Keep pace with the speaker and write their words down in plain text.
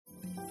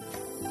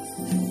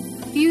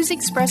Views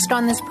expressed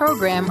on this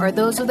program are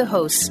those of the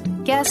hosts,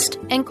 guests,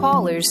 and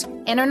callers,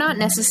 and are not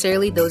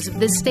necessarily those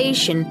of this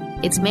station,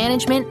 its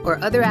management, or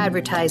other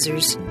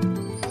advertisers.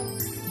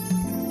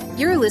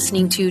 You're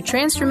listening to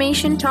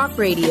Transformation Talk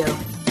Radio.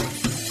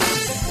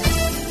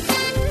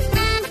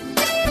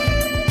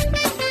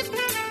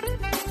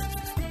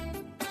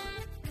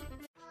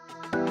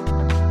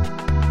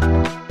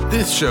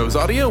 This show's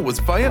audio was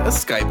via a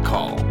Skype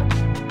call.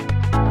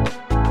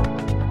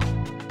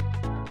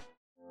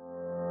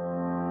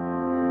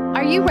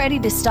 Are you ready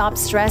to stop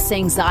stress,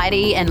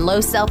 anxiety, and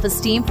low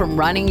self-esteem from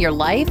running your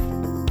life?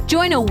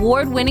 Join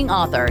award-winning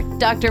author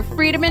Dr.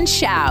 Friedemann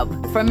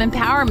Schaub from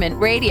Empowerment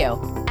Radio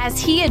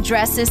as he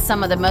addresses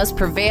some of the most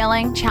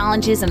prevailing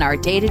challenges in our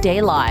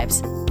day-to-day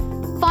lives.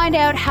 Find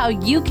out how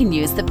you can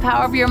use the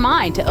power of your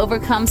mind to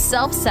overcome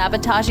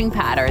self-sabotaging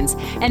patterns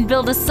and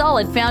build a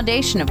solid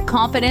foundation of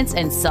confidence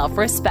and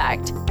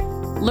self-respect.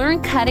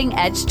 Learn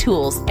cutting-edge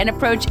tools and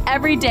approach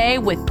every day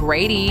with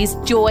great ease,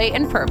 joy,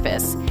 and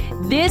purpose.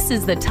 This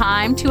is the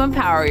time to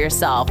empower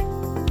yourself.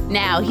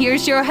 Now,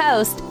 here's your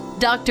host,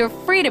 Dr.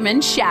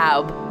 Friedemann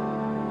Schaub.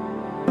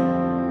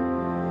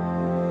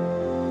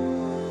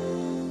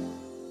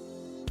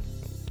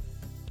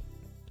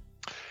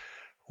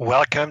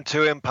 Welcome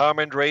to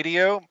Empowerment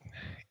Radio.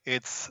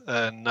 It's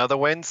another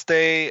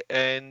Wednesday,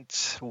 and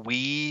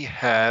we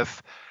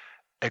have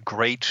a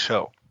great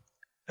show.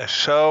 A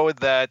show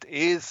that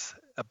is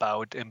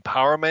about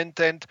empowerment.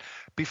 And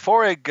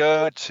before I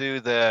go to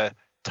the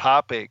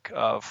topic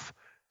of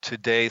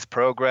today's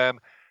program,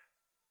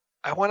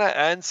 I want to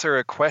answer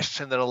a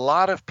question that a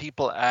lot of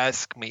people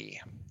ask me.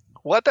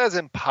 What does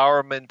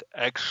empowerment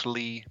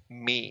actually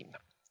mean?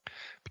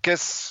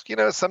 Because,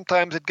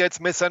 sometimes it gets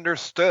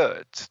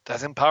misunderstood.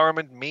 Does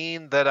empowerment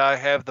mean that I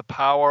have the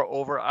power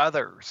over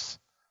others?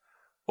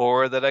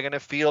 Or that I'm going to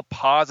feel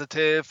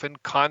positive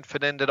and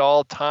confident at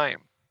all time?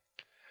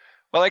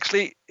 Well,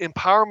 actually,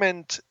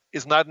 empowerment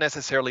is not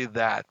necessarily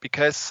that,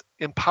 because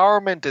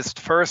empowerment is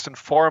first and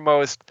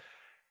foremost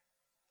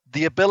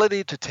the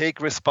ability to take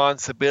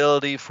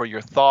responsibility for your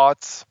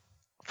thoughts,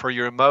 for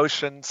your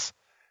emotions,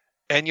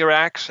 and your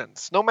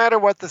actions, no matter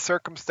what the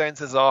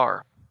circumstances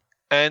are.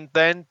 And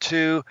then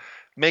to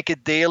make a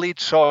daily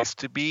choice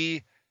to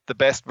be the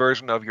best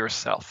version of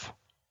yourself.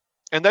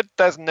 And that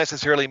doesn't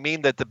necessarily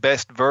mean that the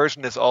best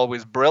version is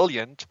always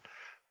brilliant,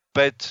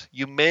 but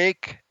you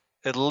make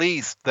at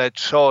least that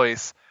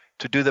choice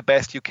to do the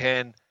best you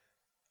can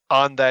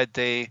on that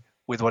day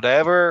with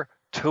whatever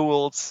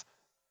tools,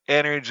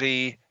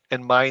 energy,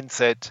 and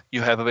mindset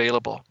you have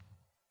available.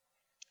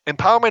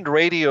 Empowerment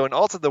Radio and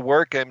also the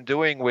work I'm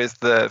doing with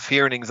the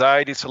fear and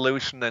anxiety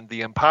solution and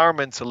the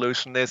empowerment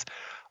solution is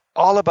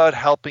all about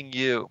helping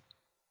you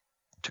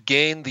to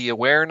gain the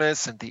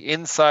awareness and the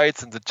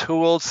insights and the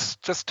tools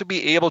just to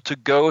be able to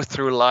go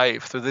through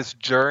life, through this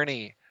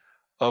journey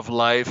of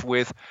life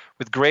with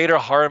greater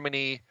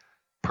harmony,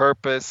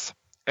 purpose,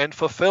 and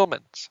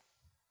fulfillment.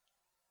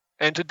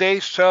 And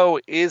today's show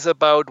is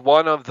about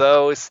one of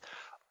those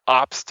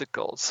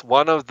obstacles,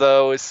 one of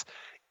those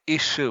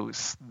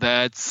issues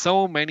that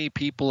so many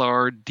people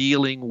are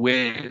dealing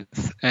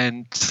with.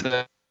 And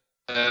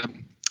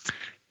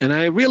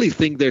I really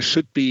think there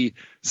should be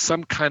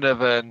some kind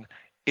of an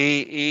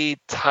AA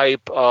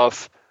type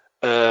of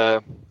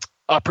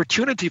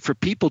opportunity for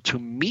people to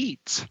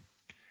meet.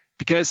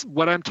 Because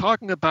what I'm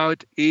talking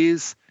about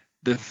is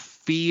the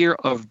fear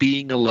of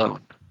being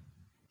alone.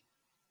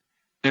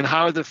 And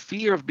how the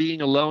fear of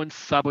being alone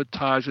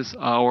sabotages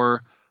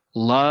our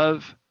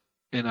love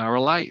in our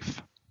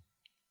life.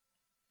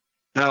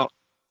 Now,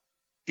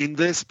 in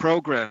this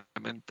program,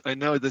 and I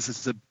know this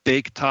is a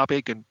big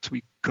topic and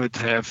we could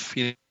have,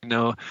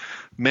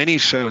 many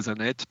shows on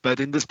it, but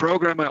in this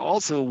program, I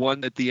also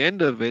want at the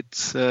end of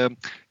it,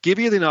 give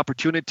you the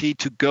opportunity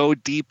to go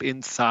deep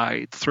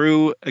inside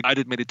through a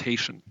guided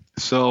meditation.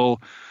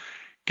 So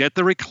get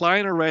the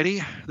recliner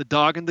ready, the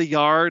dog in the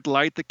yard,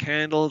 light the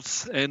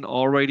candles, and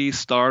already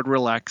start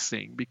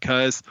relaxing,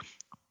 because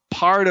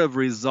part of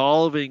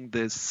resolving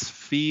this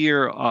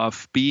fear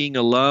of being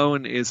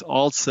alone is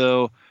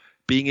also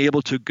being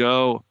able to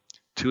go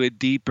to a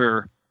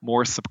deeper,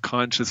 more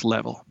subconscious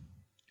level.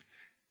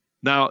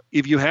 Now,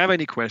 if you have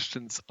any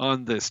questions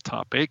on this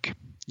topic,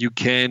 you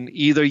can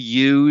either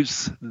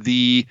use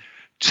the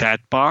chat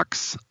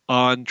box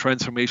on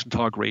Transformation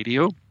Talk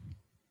Radio.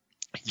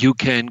 You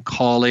can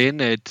call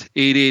in at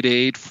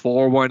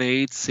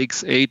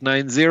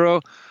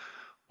 888-418-6890,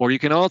 or you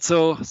can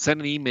also send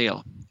an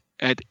email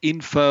at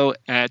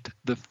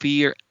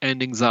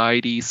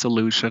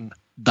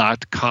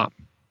info@thefearandanxietysolution.com.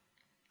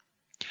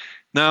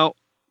 Now,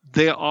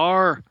 there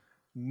are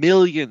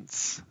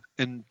millions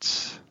and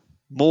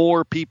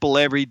more people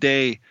every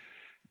day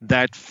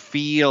that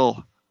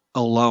feel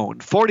alone.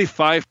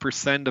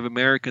 45% of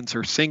Americans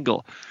are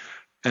single.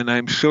 And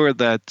I'm sure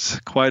that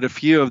quite a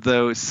few of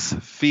those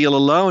feel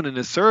alone. In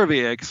a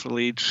survey,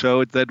 actually, it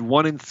showed that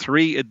 1 in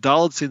 3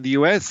 adults in the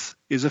US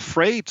is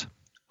afraid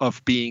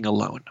of being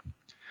alone.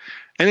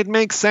 And it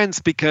makes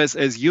sense because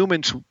as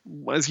humans,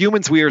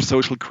 we are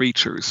social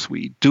creatures.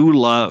 We do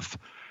love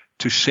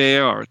to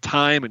share our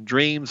time and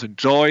dreams and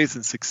joys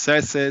and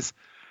successes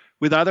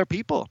with other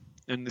people,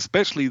 and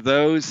especially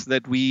those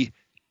that we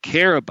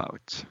care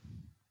about.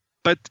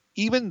 But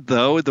even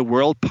though the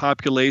world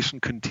population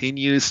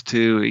continues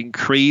to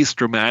increase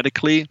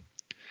dramatically,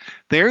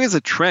 there is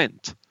a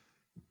trend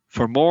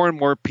for more and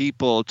more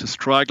people to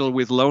struggle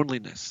with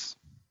loneliness.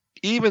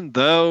 Even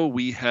though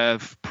we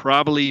have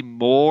probably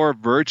more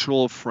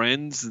virtual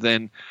friends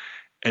than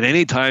at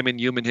any time in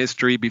human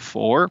history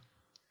before,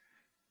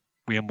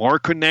 we are more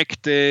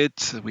connected.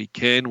 We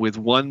can, with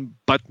one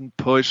button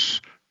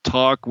push,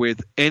 talk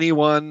with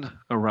anyone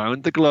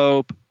around the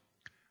globe.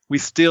 We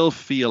still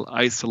feel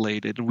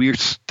isolated, and we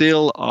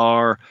still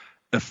are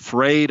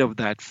afraid of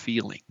that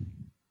feeling.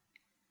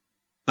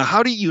 Now,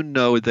 how do you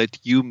know that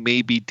you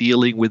may be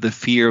dealing with the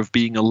fear of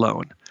being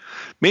alone?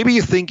 Maybe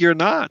you think you're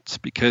not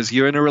because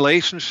you're in a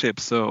relationship,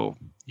 so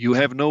you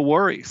have no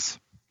worries.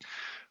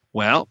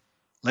 Well,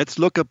 let's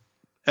look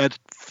at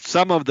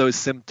some of those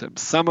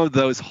symptoms, some of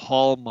those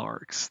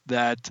hallmarks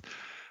that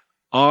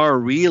are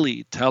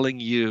really telling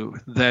you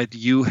that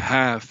you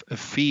have a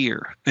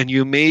fear, and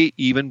you may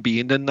even be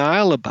in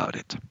denial about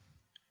it.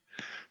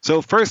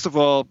 So first of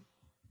all,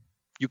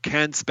 you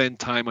can't spend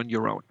time on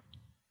your own.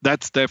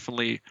 That's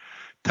definitely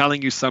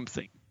telling you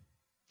something.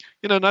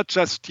 Not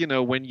just,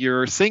 when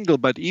you're single,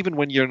 but even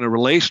when you're in a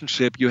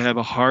relationship, you have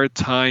a hard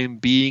time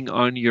being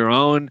on your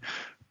own.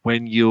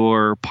 When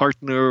your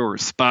partner or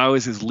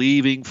spouse is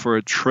leaving for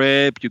a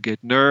trip, you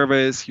get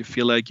nervous, you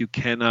feel like you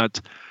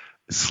cannot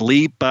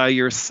sleep by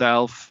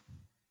yourself,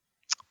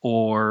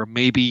 or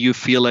maybe you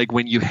feel like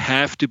when you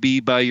have to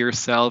be by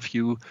yourself,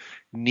 you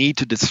need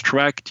to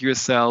distract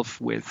yourself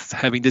with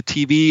having the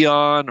TV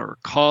on or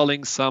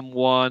calling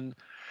someone,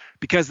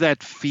 because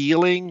that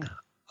feeling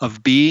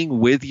of being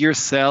with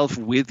yourself,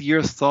 with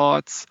your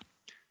thoughts,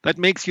 that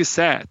makes you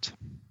sad,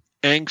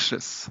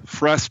 anxious,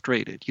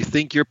 frustrated. You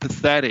think you're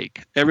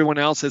pathetic. Everyone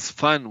else has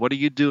fun. What are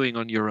you doing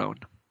on your own?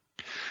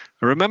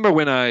 I remember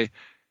when I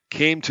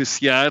came to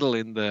Seattle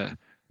in the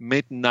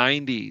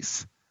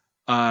mid-90s,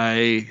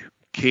 I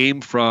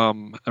came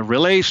from a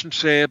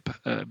relationship,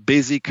 a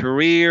busy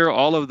career,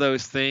 all of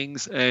those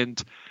things.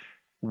 And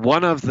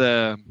one of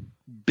the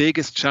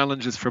biggest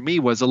challenges for me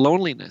was a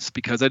loneliness,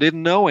 because I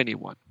didn't know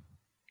anyone.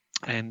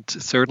 And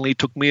certainly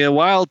took me a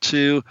while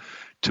to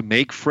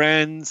make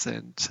friends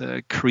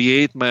and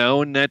create my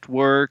own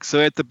network. So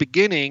at the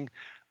beginning,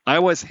 I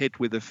was hit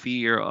with the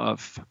fear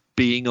of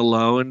being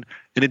alone,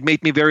 and it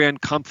made me very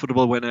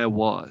uncomfortable when I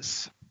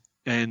was.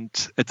 And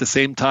at the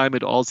same time,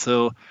 it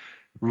also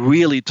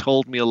really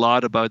told me a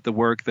lot about the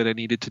work that I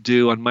needed to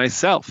do on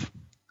myself.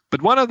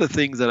 But one of the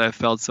things that I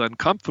felt so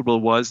uncomfortable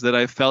was that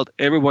I felt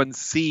everyone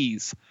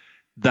sees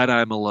that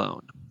I'm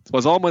alone. It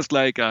was almost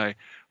like I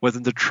was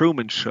in the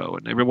Truman Show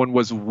and everyone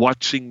was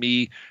watching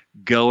me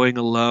going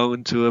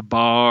alone to a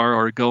bar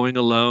or going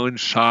alone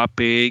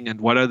shopping,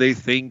 and what are they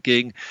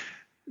thinking?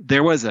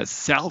 There was a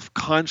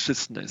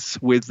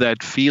self-consciousness with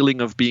that feeling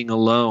of being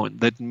alone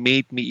that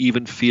made me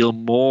even feel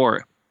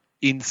more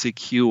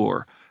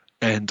insecure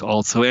and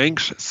also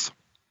anxious.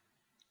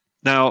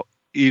 Now,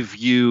 if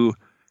you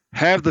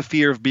have the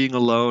fear of being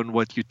alone,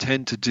 what you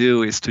tend to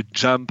do is to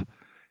jump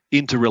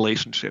into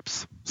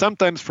relationships,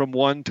 sometimes from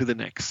one to the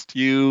next.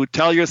 You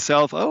tell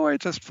yourself, oh, I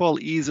just fall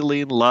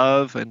easily in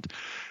love, and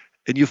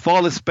you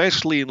fall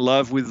especially in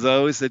love with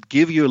those that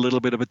give you a little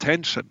bit of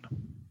attention.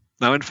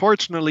 Now,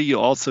 unfortunately, you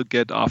also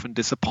get often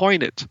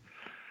disappointed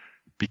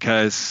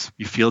because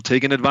you feel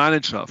taken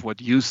advantage of.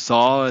 What you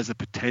saw as a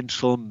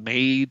potential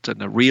mate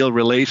and a real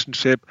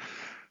relationship,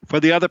 for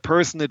the other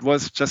person, it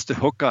was just a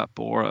hookup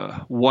or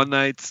a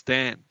one-night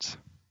stand.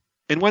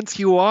 And once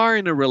you are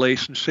in a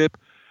relationship,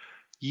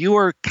 you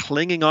are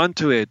clinging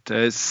onto it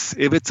as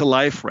if it's a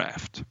life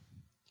raft.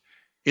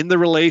 In the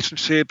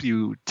relationship,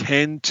 you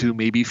tend to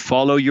maybe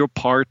follow your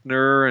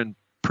partner and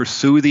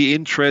pursue the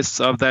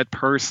interests of that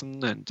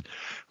person and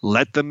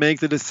let them make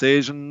the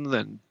decision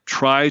and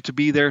try to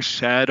be their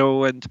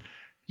shadow, and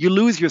you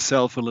lose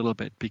yourself a little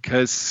bit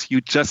because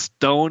you just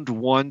don't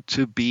want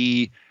to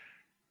be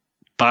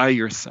by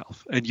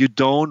yourself, and you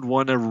don't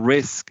want to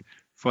risk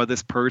for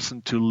this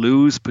person to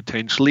lose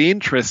potentially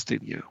interest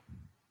in you.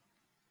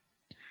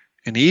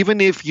 And even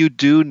if you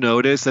do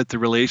notice that the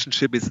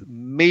relationship is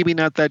maybe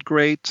not that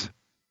great,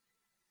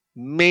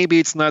 maybe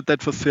it's not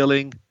that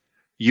fulfilling,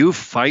 you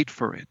fight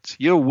for it.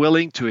 You're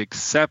willing to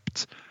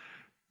accept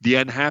the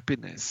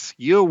unhappiness.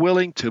 You're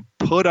willing to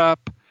put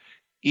up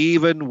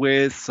even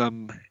with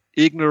some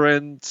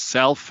ignorant,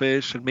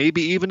 selfish, and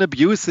maybe even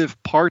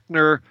abusive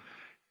partner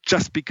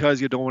just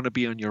because you don't want to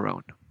be on your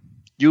own.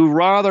 You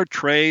rather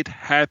trade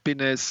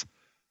happiness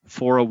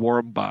for a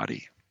warm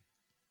body.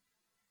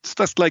 It's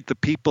just like the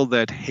people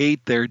that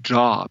hate their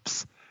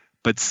jobs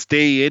but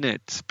stay in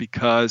it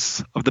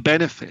because of the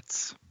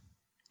benefits.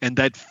 And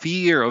that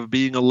fear of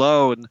being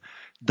alone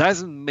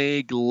doesn't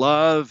make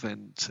love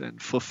and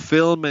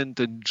fulfillment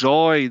and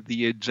joy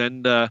the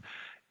agenda.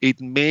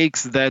 It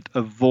makes that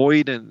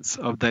avoidance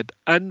of that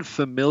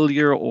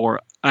unfamiliar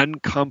or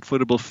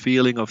uncomfortable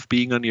feeling of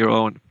being on your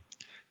own.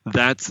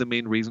 That's the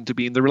main reason to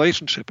be in the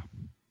relationship.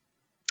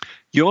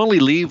 You only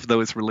leave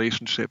those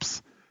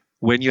relationships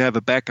when you have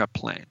a backup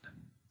plan.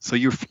 So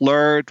you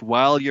flirt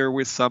while you're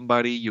with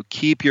somebody, you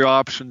keep your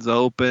options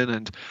open,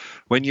 and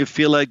when you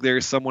feel like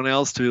there's someone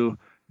else to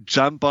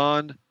jump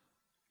on,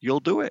 you'll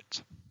do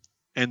it.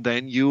 And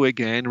then you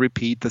again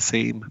repeat the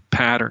same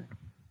pattern.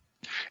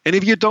 And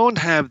if you don't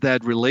have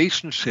that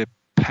relationship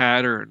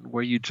pattern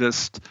where you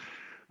just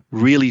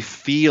really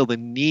feel the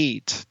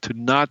need to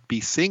not be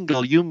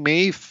single, you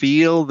may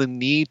feel the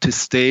need to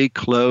stay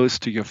close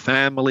to your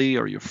family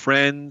or your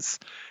friends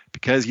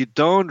because you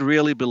don't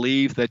really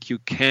believe that you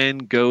can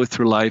go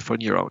through life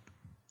on your own.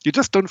 You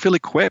just don't feel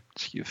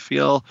equipped. You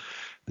feel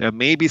there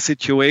may be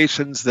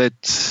situations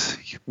that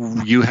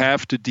you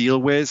have to deal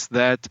with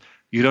that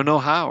you don't know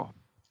how.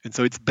 And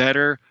so it's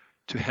better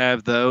to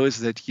have those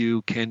that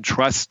you can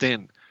trust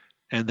in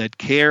and that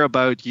care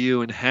about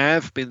you and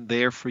have been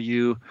there for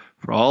you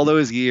for all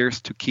those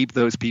years to keep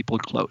those people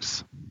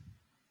close.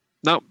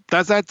 Now,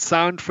 does that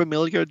sound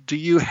familiar? Do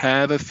you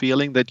have a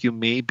feeling that you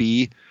may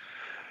be,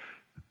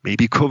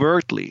 maybe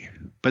covertly,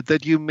 but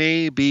that you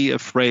may be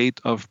afraid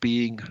of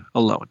being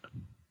alone?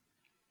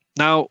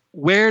 Now,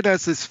 where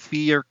does this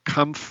fear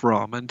come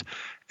from,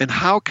 and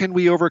how can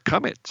we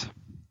overcome it?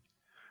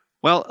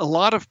 Well, a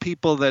lot of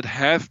people that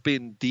have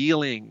been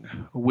dealing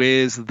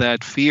with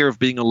that fear of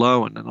being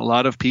alone, and a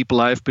lot of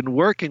people I've been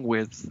working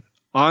with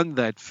on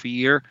that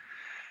fear,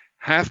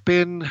 have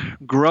been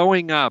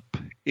growing up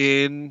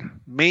in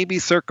maybe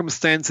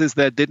circumstances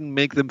that didn't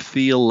make them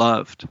feel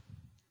loved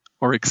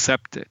or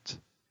accepted.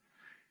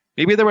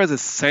 Maybe there was a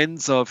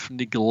sense of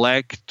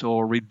neglect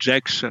or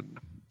rejection,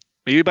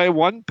 maybe by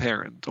one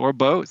parent or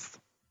both.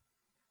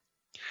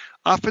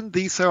 Often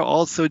these are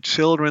also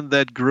children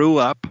that grew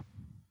up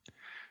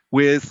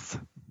with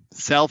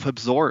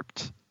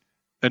self-absorbed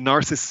and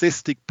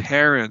narcissistic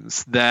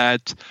parents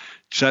that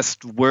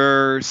just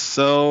were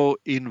so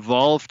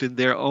involved in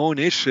their own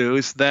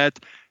issues that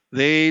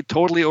they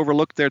totally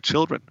overlooked their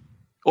children.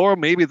 Or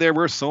maybe there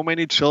were so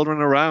many children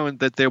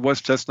around that there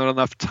was just not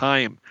enough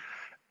time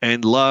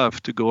and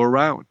love to go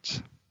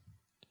around.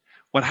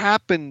 What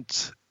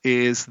happened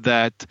is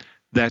that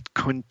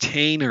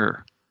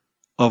container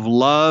of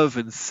love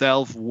and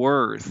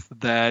self-worth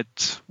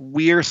that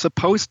we are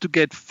supposed to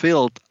get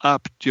filled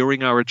up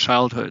during our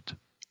childhood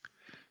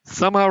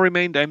somehow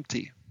remained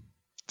empty.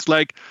 It's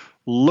like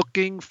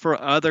looking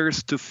for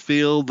others to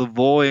fill the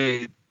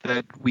void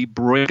that we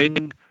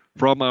bring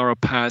from our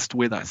past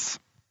with us.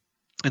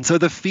 And so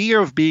the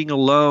fear of being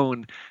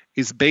alone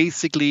is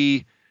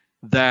basically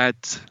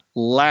that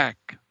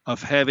lack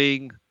of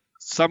having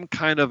some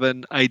kind of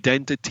an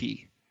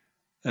identity,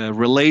 a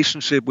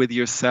relationship with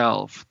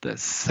yourself, the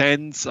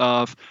sense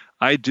of,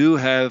 I do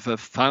have a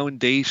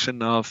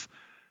foundation of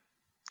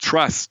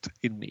trust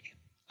in me.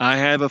 I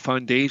have a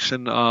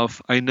foundation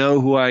of, I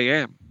know who I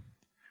am.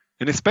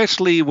 And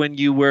especially when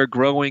you were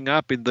growing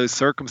up in those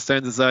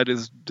circumstances I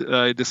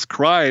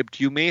described,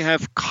 you may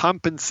have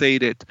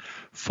compensated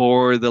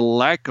for the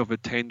lack of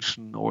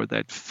attention or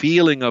that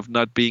feeling of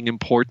not being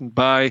important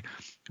by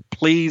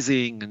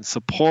pleasing and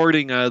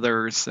supporting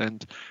others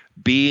and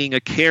being a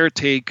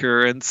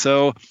caretaker. And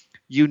so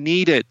you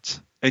need it,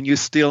 and you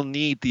still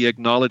need the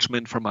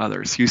acknowledgement from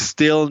others. You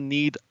still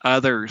need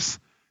others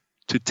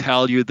to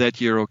tell you that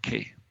you're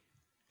okay.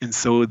 And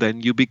so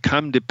then you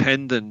become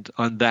dependent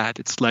on that.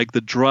 It's like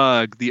the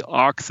drug, the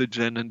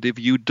oxygen. And if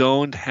you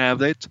don't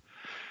have it,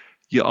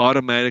 you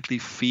automatically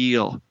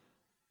feel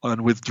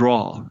on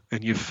withdrawal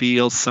and you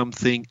feel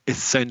something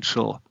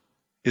essential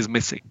is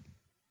missing.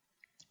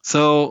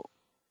 So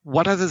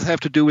what does this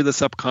have to do with the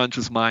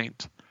subconscious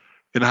mind?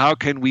 And how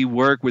can we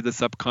work with the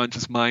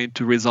subconscious mind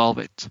to resolve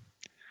it?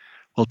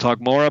 We'll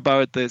talk more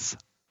about this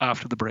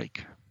after the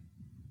break.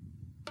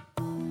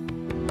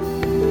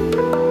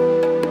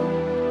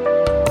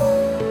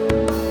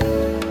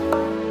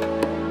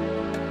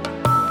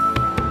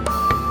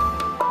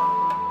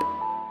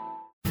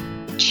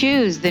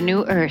 Choose the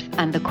new earth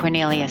on the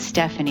Cornelia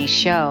Stephanie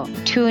Show.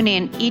 Tune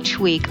in each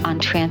week on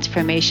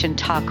Transformation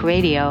Talk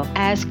Radio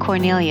as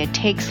Cornelia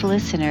takes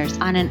listeners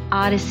on an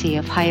odyssey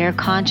of higher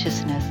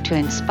consciousness to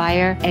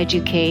inspire,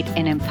 educate,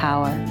 and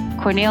empower.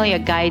 Cornelia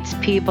guides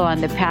people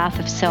on the path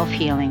of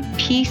self-healing,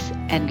 peace,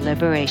 and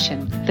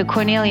liberation. The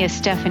Cornelia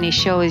Stephanie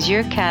Show is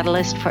your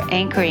catalyst for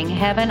anchoring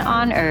heaven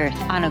on earth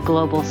on a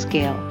global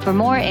scale. For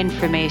more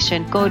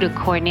information, go to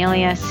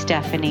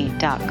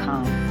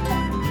corneliastephanie.com.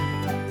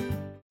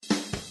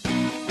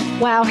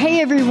 Wow.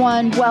 Hey,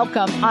 everyone.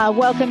 Welcome.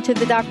 Welcome to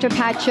the Dr.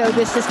 Pat Show.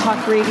 This is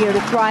Talk Radio to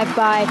Thrive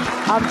By.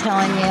 I'm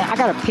telling you, I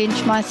got to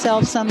pinch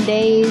myself some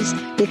days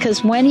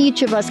because when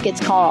each of us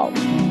gets called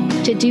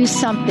to do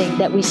something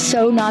that we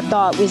so not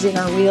thought was in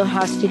our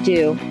wheelhouse to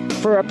do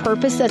for a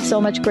purpose that's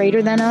so much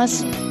greater than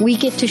us, we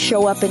get to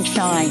show up and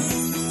shine.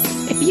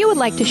 If you would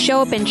like to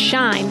show up and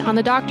shine on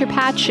the Dr.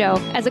 Pat Show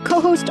as a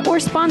co-host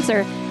or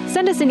sponsor,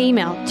 send us an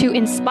email to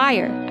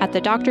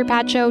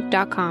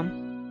inspire@thedrpatshow.com.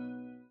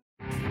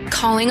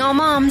 Calling all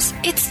moms,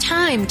 it's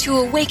time to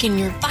awaken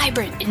your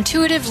vibrant,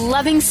 intuitive,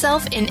 loving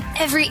self in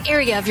every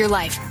area of your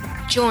life.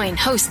 Join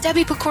host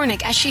Debbie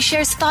Pokornik as she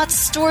shares thoughts,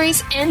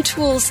 stories, and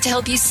tools to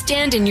help you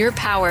stand in your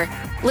power.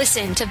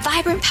 Listen to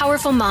Vibrant,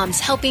 Powerful Moms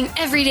helping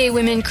everyday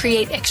women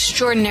create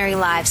extraordinary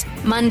lives.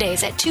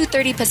 Mondays at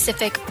 2:30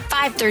 Pacific,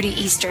 5:30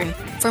 Eastern.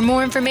 For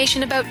more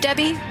information about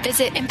Debbie,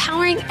 visit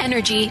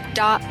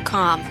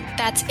empoweringenergy.com.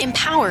 That's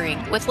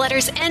empowering with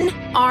letters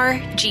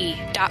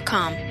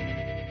NRG.com.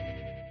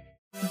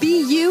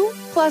 Be you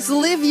plus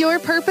live your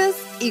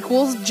purpose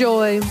equals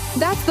joy.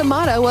 That's the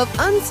motto of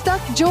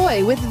Unstuck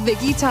Joy with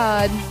Vicki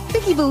Todd.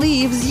 Vicki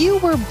believes you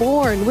were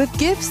born with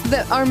gifts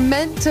that are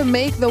meant to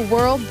make the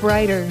world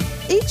brighter.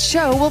 Each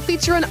show will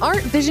feature an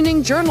art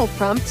visioning journal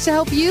prompt to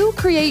help you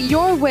create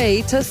your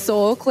way to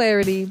soul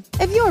clarity.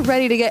 If you're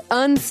ready to get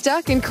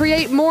unstuck and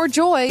create more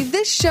joy,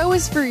 this show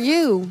is for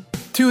you.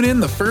 Tune in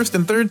the first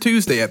and third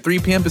Tuesday at 3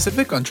 p.m.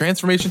 Pacific on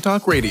Transformation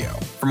Talk Radio.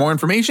 For more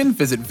information,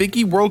 visit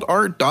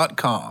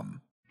VickiWorldArt.com.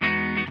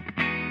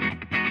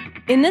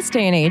 In this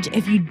day and age,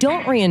 if you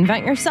don't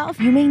reinvent yourself,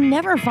 you may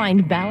never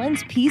find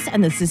balance, peace,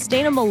 and the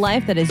sustainable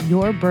life that is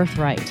your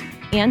birthright.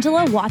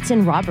 Angela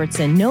Watson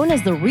Robertson, known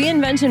as the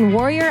Reinvention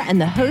Warrior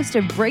and the host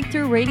of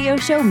breakthrough radio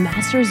show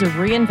Masters of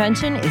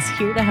Reinvention, is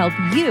here to help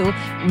you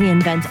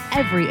reinvent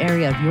every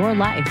area of your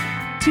life.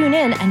 Tune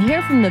in and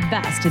hear from the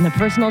best in the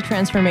personal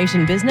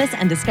transformation business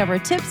and discover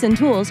tips and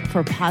tools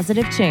for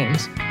positive change.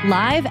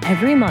 Live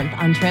every month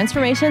on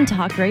Transformation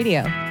Talk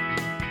Radio.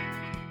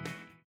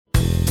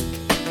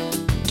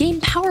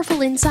 Gain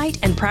powerful insight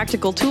and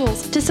practical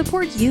tools to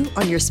support you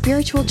on your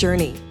spiritual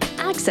journey.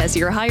 Access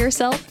your higher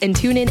self and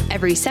tune in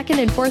every second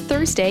and fourth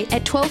Thursday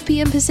at 12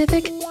 p.m.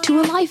 Pacific to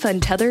A Life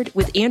Untethered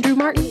with Andrew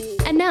Martin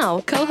and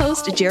now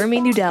co-host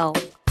Jeremy Nudell.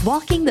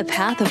 Walking the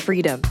Path of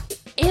Freedom.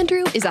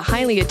 Andrew is a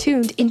highly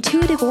attuned,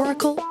 intuitive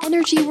oracle,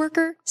 energy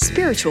worker,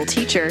 spiritual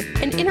teacher,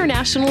 and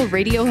international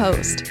radio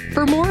host.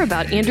 For more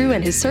about Andrew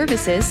and his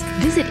services,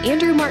 visit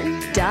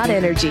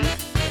andrewmartin.energy.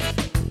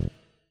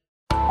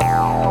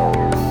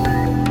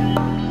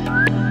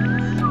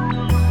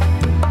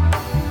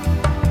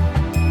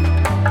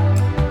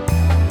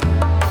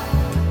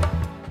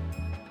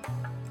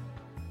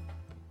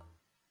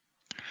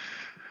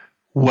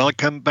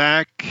 Welcome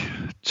back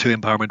to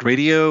Empowerment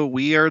Radio.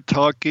 We are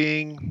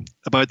talking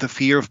about the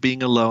fear of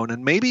being alone,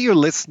 and maybe you're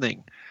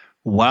listening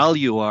while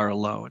you are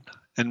alone.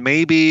 And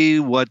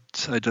maybe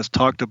what I just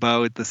talked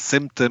about, the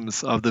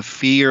symptoms of the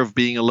fear of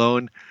being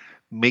alone,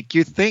 make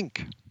you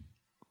think.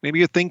 Maybe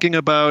you're thinking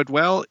about,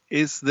 well,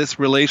 is this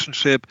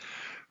relationship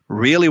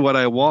really what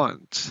I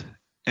want?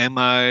 Am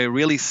I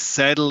really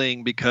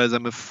settling because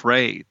I'm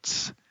afraid?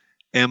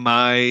 Am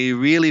I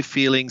really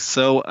feeling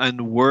so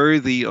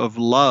unworthy of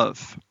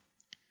love?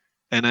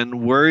 And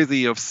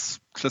unworthy of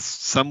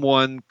just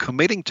someone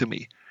committing to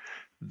me,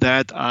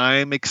 that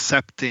I'm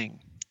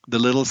accepting the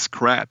little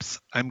scraps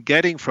I'm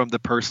getting from the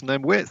person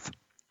I'm with?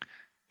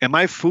 Am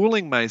I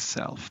fooling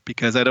myself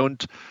because I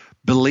don't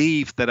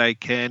believe that I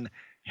can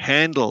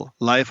handle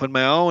life on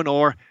my own?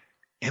 Or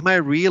am I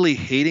really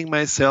hating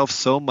myself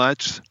so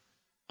much,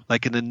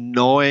 like an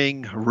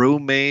annoying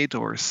roommate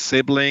or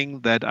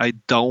sibling, that I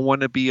don't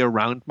want to be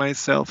around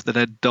myself, that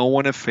I don't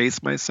want to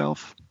face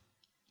myself?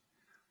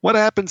 What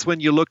happens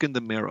when you look in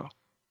the mirror?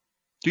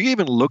 Do you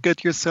even look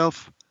at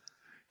yourself?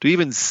 Do you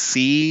even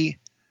see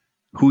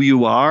who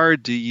you are?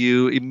 Do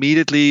you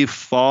immediately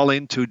fall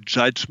into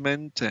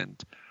judgment and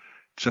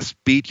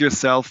just beat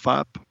yourself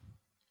up?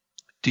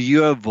 Do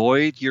you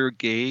avoid your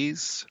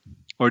gaze?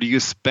 Or do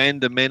you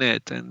spend a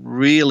minute and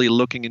really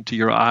looking into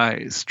your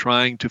eyes,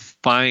 trying to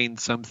find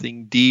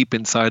something deep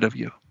inside of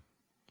you?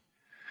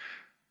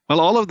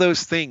 Well, all of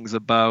those things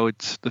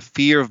about the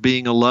fear of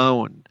being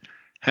alone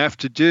have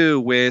to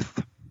do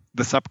with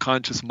the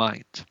subconscious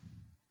mind.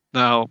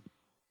 Now,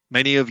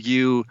 many of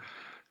you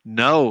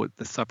know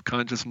the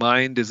subconscious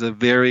mind is a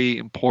very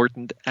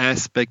important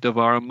aspect of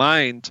our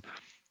mind,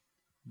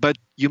 but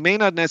you may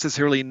not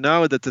necessarily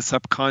know that the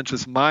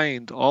subconscious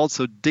mind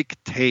also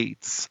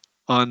dictates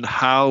on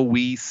how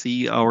we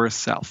see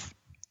ourselves.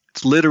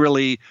 It's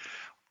literally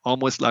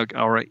almost like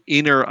our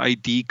inner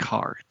ID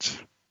card.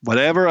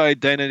 Whatever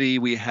identity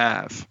we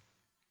have,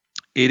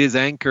 it is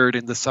anchored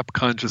in the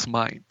subconscious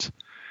mind.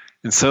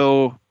 And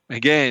so,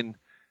 again,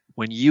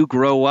 when you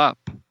grow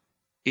up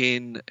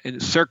in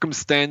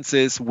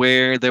circumstances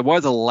where there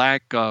was a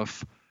lack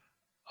of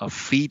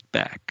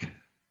feedback,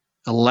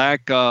 a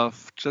lack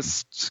of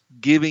just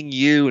giving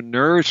you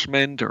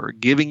nourishment or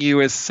giving you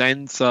a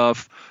sense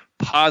of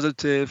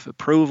positive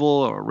approval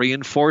or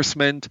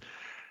reinforcement,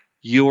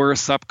 your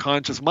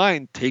subconscious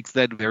mind takes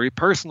that very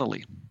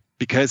personally,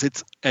 because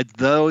it's at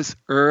those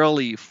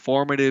early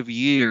formative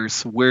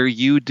years where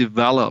you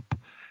develop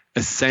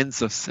a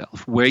sense of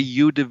self, where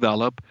you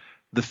develop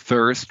the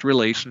first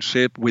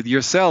relationship with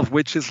yourself,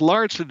 which is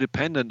largely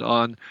dependent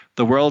on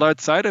the world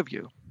outside of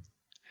you.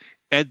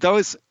 At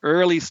those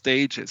early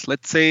stages,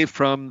 let's say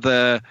from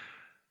the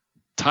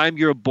time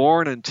you're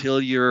born until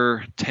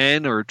you're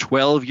 10 or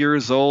 12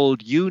 years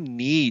old, you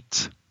need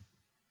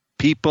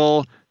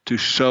people to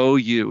show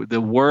you,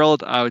 the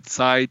world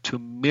outside to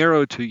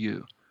mirror to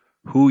you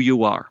who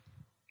you are.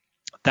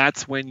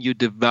 That's when you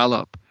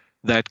develop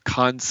that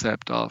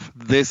concept of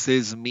this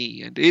is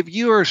me. And if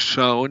you are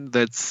shown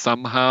that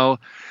somehow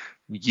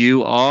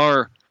you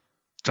are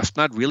just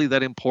not really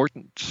that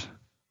important,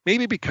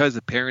 maybe because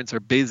the parents are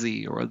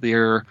busy or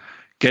they're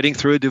getting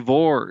through a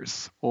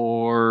divorce,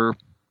 or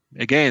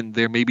again,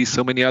 there may be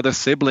so many other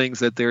siblings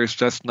that there's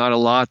just not a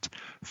lot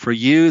for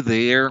you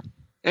there.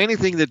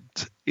 Anything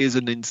that is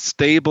an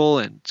unstable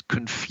and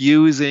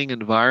confusing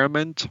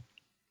environment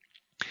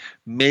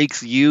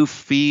makes you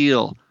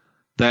feel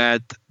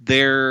that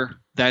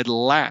that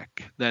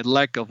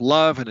lack of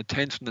love and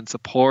attention and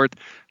support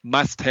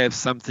must have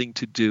something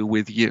to do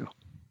with you.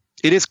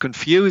 It is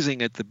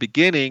confusing at the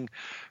beginning,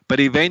 but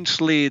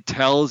eventually it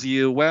tells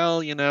you,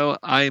 well,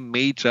 I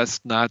may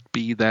just not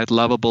be that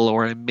lovable,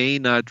 or I may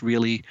not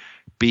really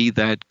be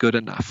that good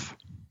enough.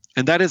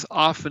 And that is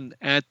often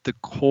at the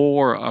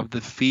core of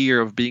the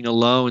fear of being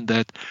alone,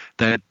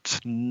 that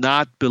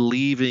not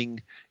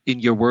believing in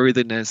your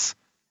worthiness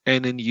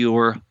and in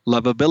your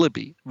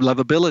lovability.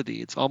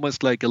 It's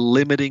almost like a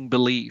limiting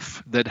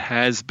belief that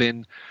has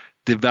been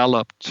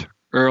developed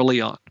early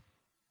on.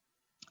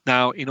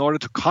 Now, in order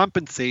to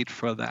compensate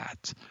for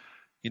that,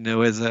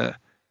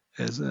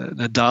 as an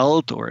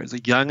adult or as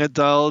a young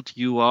adult,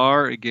 you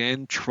are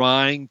again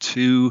trying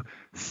to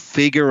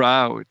figure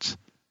out,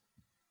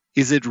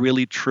 is it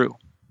really true?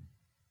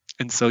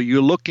 And so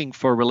you're looking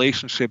for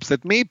relationships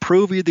that may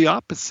prove you the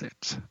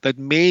opposite, that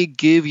may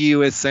give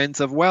you a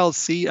sense of, well,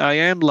 see, I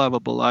am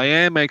lovable. I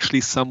am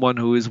actually someone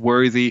who is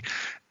worthy,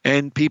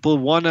 and people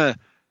want to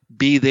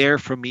be there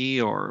for me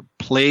or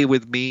play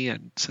with me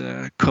and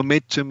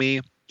commit to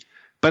me.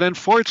 But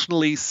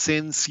unfortunately,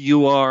 since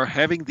you are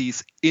having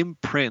these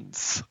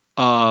imprints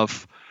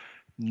of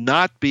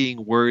not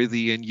being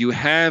worthy, and you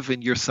have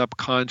in your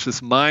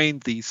subconscious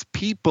mind these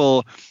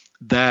people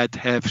that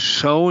have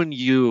shown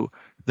you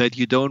that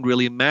you don't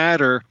really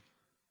matter,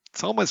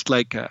 it's almost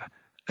like a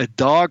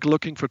dog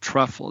looking for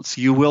truffles.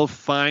 You will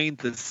find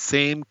the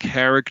same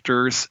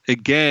characters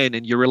again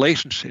in your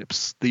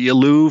relationships, the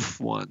aloof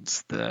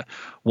ones, the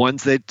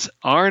ones that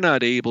are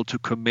not able to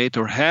commit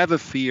or have a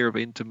fear of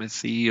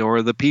intimacy,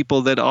 or the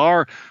people that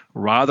are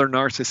rather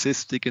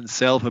narcissistic and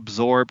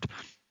self-absorbed.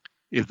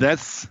 If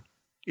that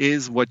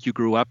is what you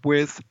grew up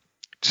with,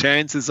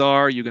 chances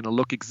are you're going to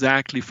look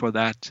exactly for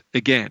that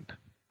again.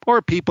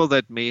 Or people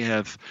that may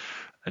have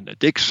an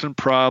addiction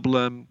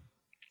problem,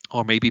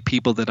 or maybe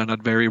people that are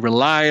not very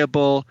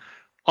reliable.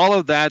 All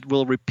of that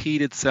will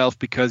repeat itself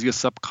because your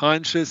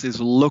subconscious is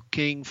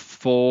looking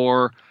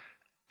for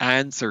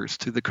answers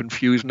to the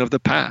confusion of the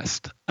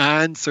past,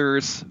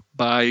 answers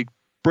by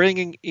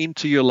bringing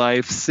into your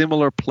life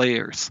similar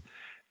players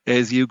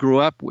as you grew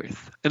up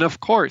with. And of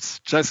course,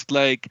 just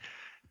like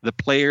the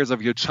players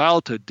of your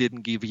childhood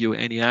didn't give you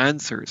any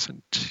answers,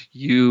 and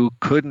you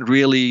couldn't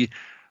really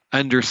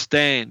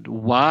understand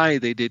why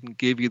they didn't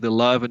give you the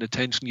love and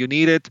attention you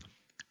needed,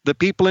 the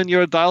people in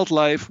your adult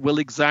life will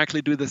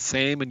exactly do the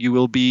same, and you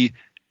will be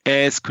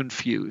as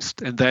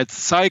confused. And that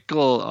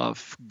cycle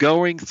of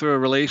going through a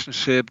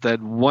relationship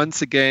that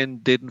once again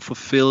didn't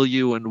fulfill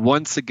you, and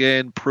once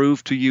again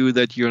proved to you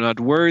that you're not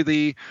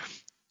worthy,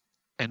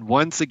 and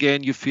once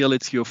again you feel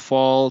it's your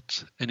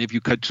fault, and if you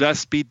could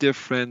just be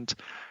different,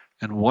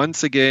 and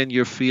once again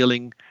you're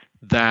feeling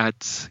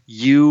that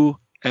you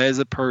as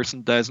a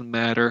person doesn't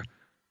matter,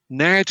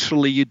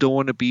 naturally, you don't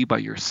want to be by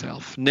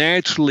yourself.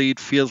 Naturally, it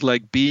feels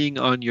like being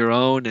on your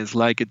own is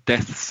like a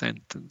death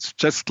sentence.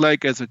 Just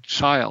like as a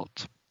child,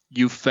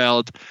 you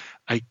felt,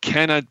 I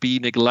cannot be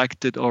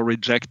neglected or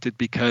rejected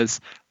because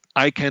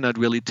I cannot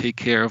really take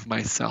care of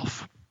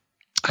myself.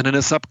 And on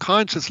a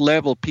subconscious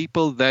level,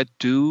 people that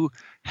do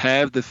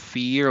have the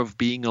fear of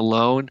being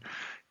alone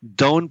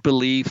don't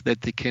believe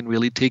that they can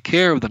really take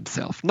care of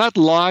themselves. Not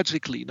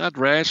logically, not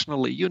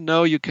rationally. You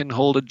can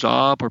hold a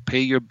job or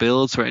pay your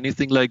bills or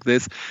anything like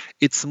this.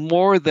 It's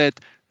more that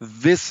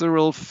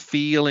visceral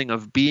feeling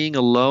of being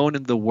alone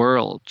in the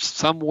world,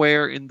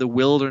 somewhere in the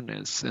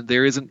wilderness. And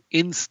there is an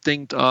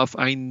instinct of,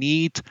 I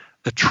need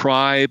a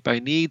tribe. I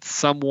need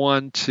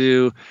someone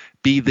to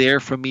be there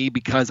for me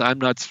because I'm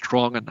not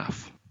strong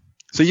enough.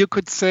 So you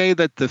could say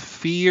that the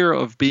fear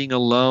of being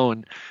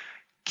alone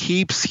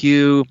keeps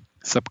you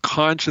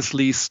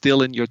subconsciously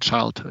still in your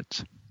childhood.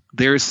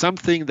 There is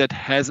something that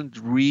hasn't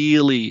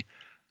really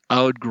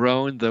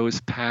outgrown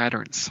those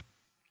patterns.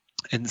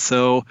 And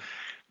so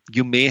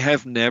you may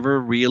have never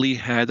really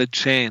had a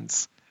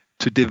chance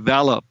to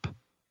develop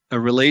a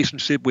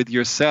relationship with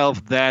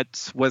yourself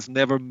that was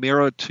never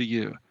mirrored to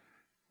you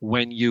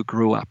when you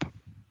grew up.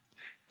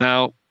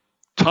 Now,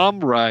 Tom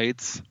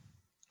writes,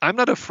 I'm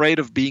not afraid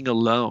of being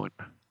alone.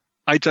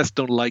 I just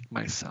don't like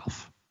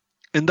myself.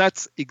 And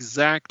that's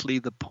exactly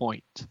the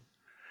point.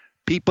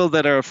 People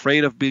that are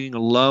afraid of being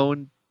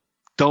alone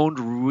don't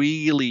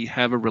really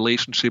have a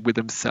relationship with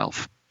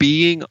themselves.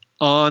 Being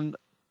on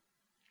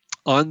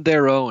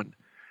their own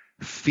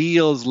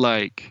feels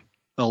like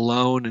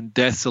alone and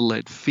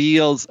desolate,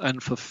 feels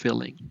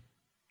unfulfilling.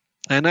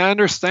 And I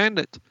understand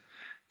it,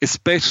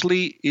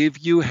 especially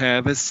if you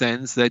have a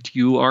sense that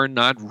you are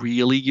not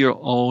really your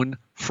own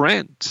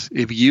friend,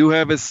 if you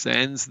have a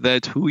sense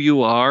that who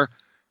you are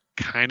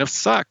kind of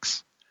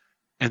sucks.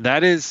 And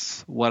that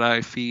is what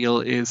I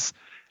feel is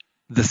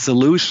the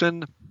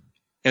solution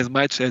as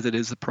much as it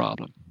is a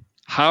problem.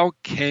 How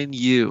can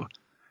you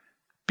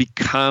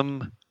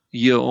become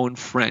your own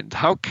friend?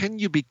 How can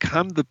you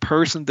become the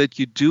person that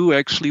you do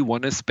actually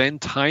want to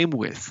spend time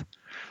with?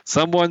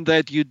 Someone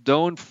that you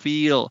don't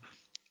feel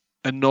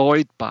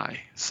annoyed by,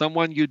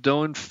 someone you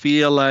don't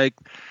feel like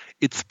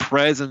its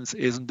presence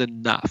isn't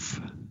enough,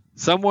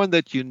 someone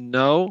that you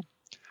know,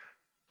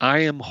 I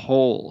am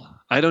whole.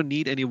 I don't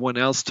need anyone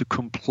else to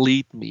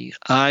complete me.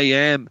 I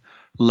am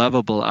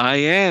lovable. I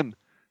am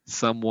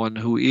someone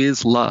who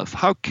is love.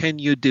 How can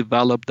you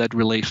develop that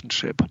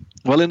relationship?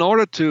 Well, in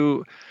order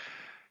to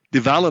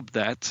develop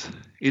that,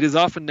 it is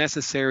often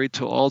necessary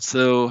to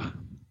also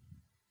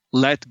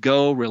let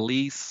go,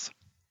 release,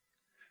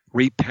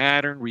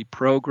 repattern,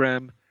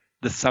 reprogram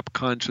the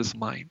subconscious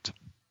mind.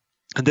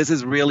 And this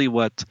is really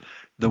what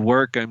the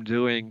work I'm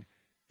doing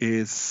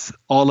is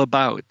all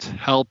about,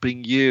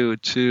 helping you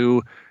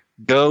to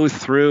go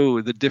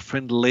through the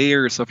different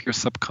layers of your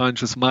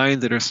subconscious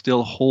mind that are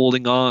still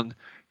holding on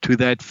to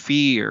that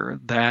fear,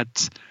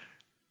 that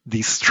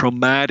these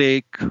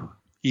traumatic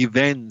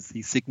events,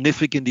 these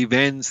significant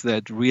events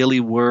that really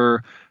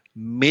were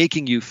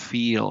making you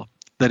feel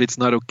that it's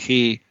not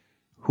okay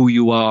who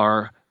you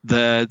are,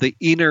 the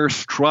inner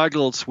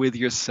struggles with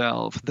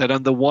yourself that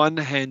on the one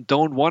hand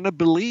don't want to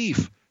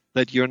believe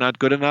that you're not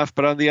good enough,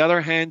 but on the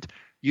other hand,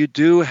 you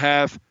do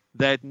have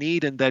that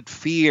need and that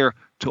fear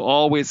to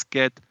always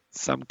get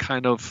some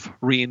kind of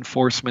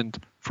reinforcement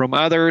from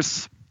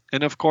others.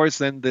 And of course,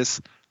 then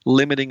this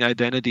limiting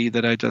identity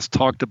that I just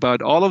talked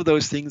about, all of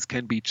those things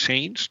can be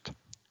changed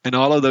and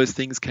all of those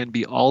things can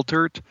be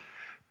altered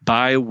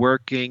by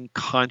working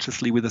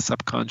consciously with the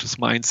subconscious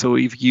mind. So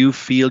if you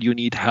feel you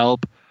need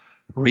help,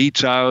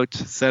 reach out,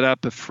 set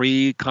up a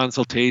free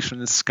consultation,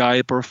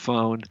 Skype or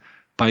phone,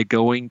 by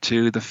going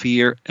to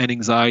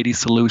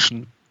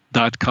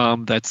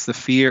thefearandanxietysolution.com. That's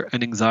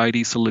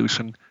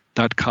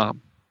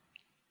thefearandanxietysolution.com.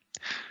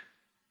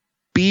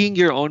 Being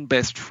your own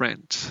best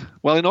friend.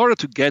 Well, in order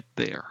to get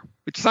there,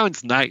 which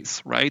sounds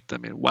nice, right? I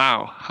mean,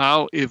 wow,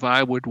 how if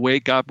I would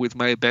wake up with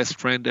my best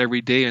friend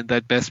every day and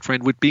that best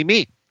friend would be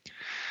me?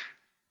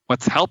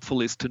 What's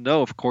helpful is to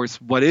know, of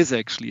course, what is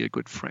actually a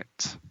good friend.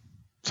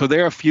 So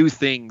there are a few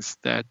things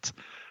that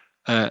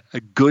a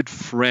good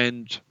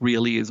friend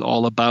really is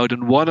all about,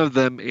 and one of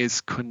them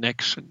is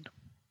connection.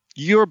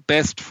 Your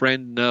best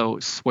friend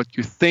knows what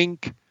you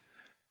think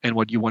and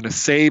what you want to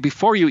say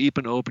before you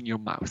even open your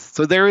mouth.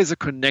 So there is a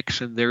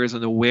connection, there is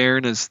an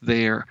awareness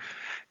there.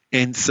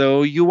 And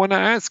so you want to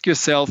ask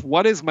yourself,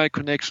 what is my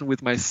connection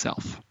with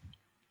myself?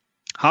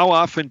 How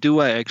often do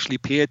I actually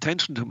pay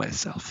attention to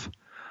myself?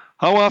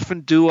 How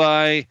often do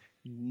I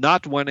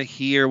not want to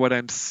hear what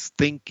I'm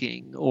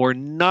thinking or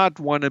not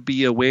want to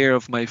be aware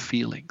of my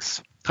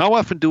feelings? How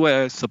often do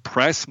I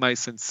suppress my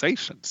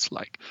sensations?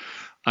 Like,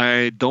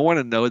 I don't want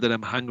to know that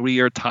I'm hungry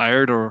or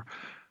tired or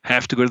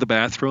have to go to the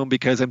bathroom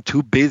because I'm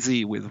too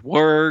busy with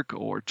work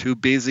or too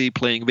busy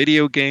playing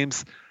video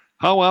games.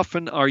 How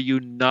often are you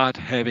not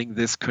having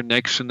this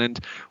connection? And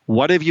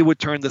what if you would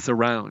turn this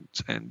around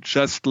and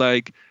just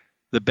like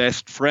the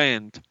best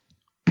friend,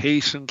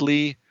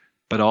 patiently,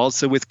 but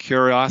also with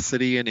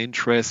curiosity and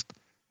interest,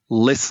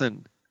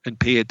 listen and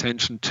pay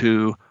attention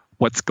to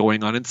what's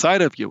going on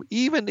inside of you,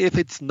 even if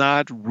it's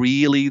not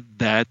really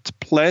that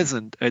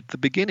pleasant at the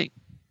beginning.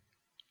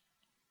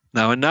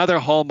 Now, another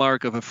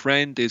hallmark of a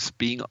friend is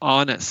being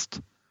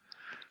honest.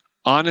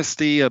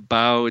 Honesty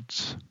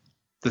about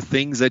the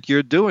things that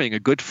you're doing. A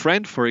good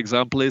friend, for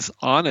example, is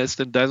honest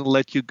and doesn't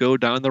let you go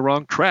down the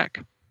wrong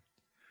track.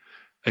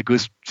 A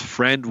good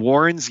friend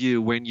warns you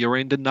when you're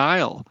in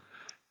denial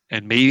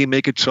and maybe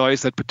make a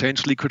choice that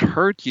potentially could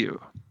hurt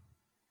you.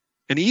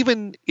 And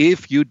even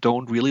if you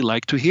don't really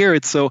like to hear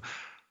it. So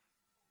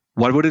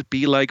what would it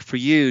be like for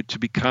you to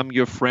become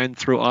your friend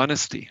through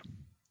honesty?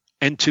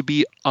 And to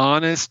be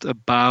honest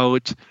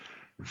about,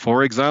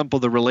 for example,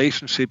 the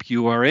relationship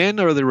you are in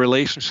or the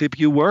relationship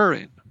you were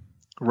in,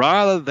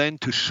 rather than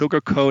to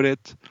sugarcoat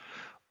it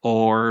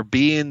or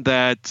be in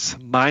that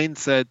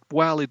mindset,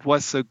 well, it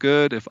was so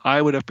good if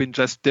I would have been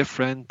just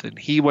different and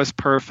he was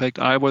perfect,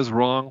 I was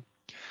wrong.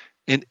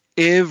 And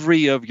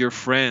every of your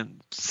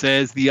friends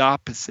says the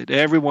opposite.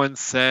 Everyone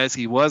says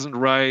he wasn't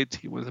right,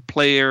 he was a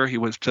player, he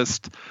was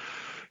just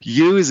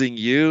using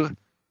you.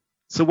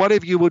 So what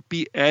if you would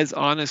be as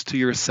honest to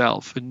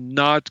yourself and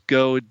not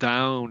go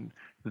down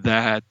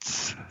that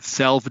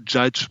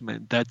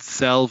self-judgment, that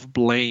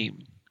self-blame,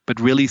 but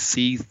really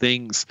see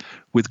things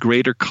with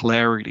greater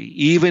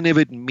clarity, even if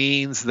it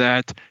means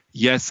that,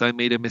 yes, I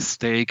made a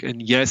mistake, and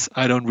yes,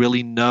 I don't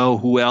really know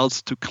who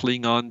else to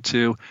cling on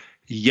to.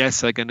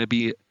 Yes, I'm going to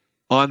be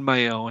on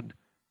my own.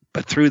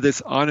 But through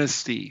this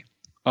honesty,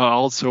 I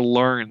also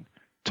learn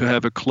to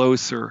have a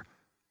closer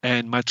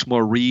and much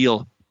more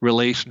real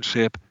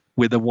relationship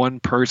with the one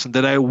person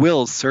that I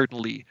will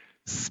certainly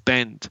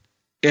spend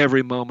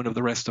every moment of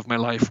the rest of my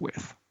life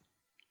with.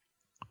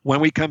 When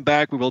we come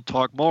back, we will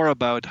talk more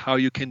about how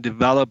you can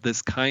develop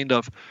this kind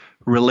of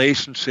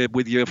relationship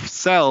with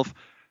yourself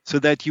so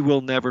that you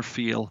will never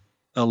feel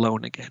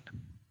alone again.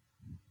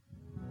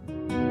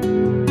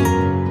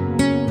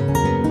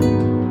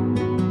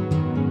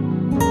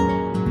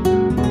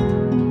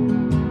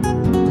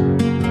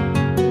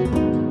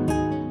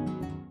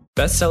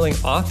 Best-selling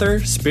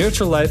author,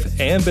 spiritual life,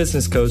 and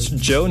business coach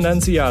Joe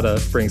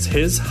Nunziata brings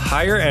his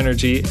higher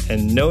energy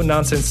and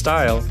no-nonsense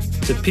style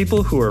to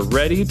people who are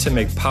ready to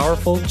make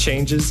powerful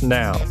changes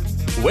now.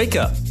 Wake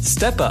up,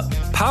 step up,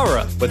 power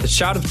up with a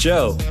shot of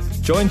Joe.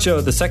 Join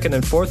Joe the second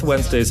and fourth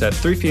Wednesdays at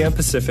 3 p.m.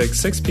 Pacific,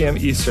 6 p.m.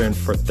 Eastern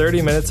for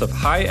 30 minutes of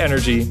high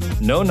energy,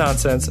 no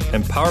nonsense,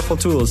 and powerful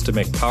tools to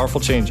make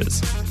powerful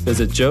changes.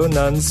 Visit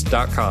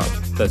joenunz.com.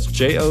 That's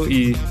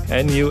JOENUNZ.com.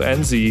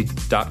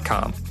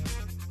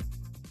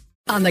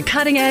 On the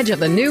cutting edge of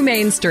the new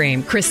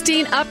mainstream,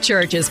 Christine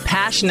Upchurch is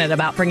passionate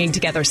about bringing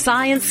together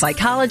science,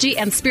 psychology,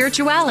 and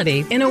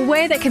spirituality in a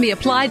way that can be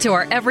applied to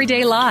our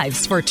everyday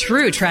lives for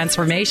true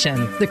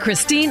transformation. The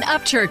Christine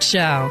Upchurch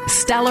Show,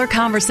 stellar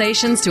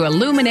conversations to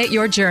illuminate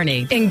your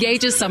journey,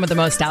 engages some of the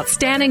most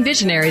outstanding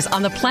visionaries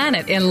on the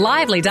planet in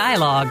lively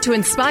dialogue to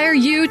inspire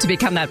you to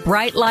become that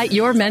bright light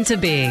you're meant to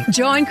be.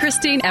 Join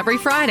Christine every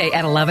Friday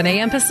at 11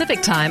 a.m.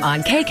 Pacific Time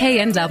on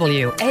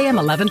KKNW, AM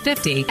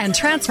 1150, and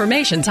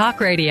Transformation Talk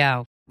Radio.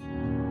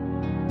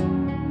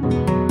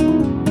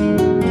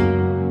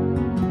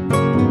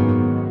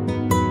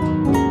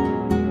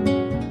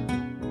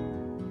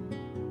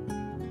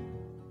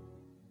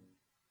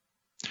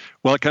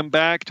 Welcome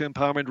back to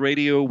Empowerment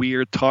Radio. We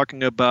are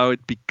talking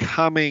about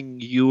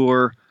becoming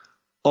your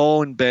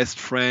own best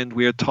friend.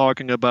 We are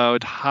talking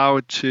about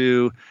how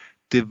to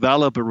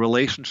develop a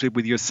relationship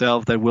with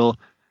yourself that will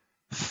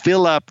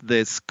fill up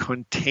this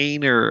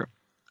container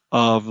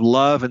of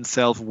love and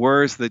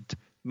self-worth that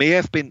may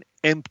have been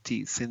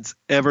empty since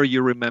ever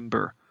you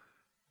remember,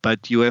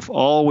 but you have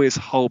always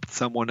hoped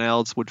someone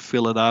else would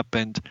fill it up,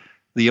 and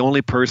the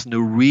only person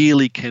who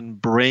really can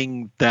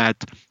bring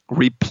that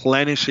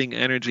replenishing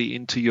energy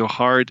into your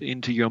heart,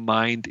 into your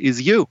mind,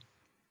 is you.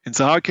 And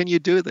so how can you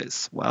do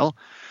this? Well,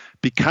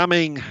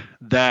 becoming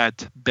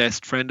that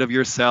best friend of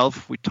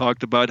yourself. We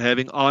talked about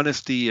having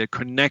honesty, a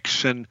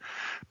connection,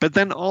 but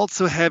then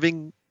also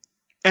having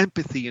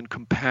empathy and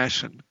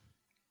compassion.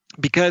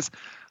 Because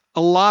a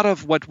lot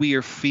of what we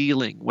are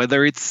feeling,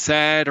 whether it's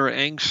sad or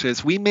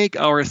anxious, we make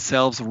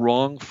ourselves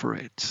wrong for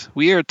it.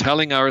 We are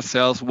telling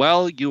ourselves,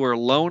 well, you are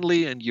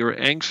lonely and you're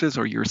anxious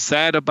or you're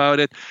sad about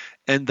it,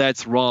 and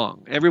that's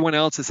wrong. Everyone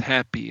else is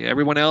happy.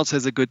 Everyone else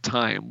has a good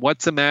time.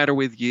 What's the matter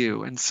with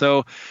you? And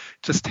so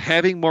just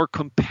having more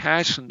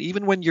compassion,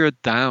 even when you're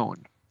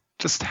down,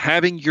 just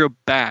having your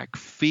back,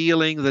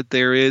 feeling that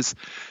there is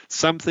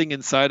something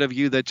inside of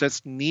you that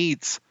just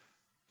needs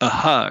a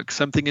hug,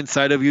 something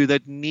inside of you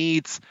that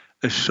needs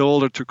a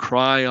shoulder to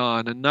cry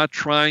on, and not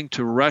trying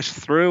to rush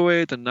through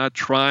it and not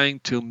trying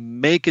to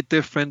make it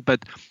different,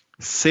 but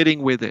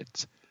sitting with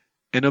it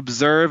and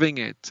observing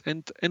it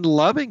and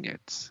loving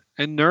it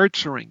and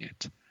nurturing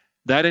it.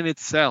 That in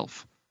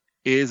itself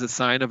is a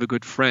sign of a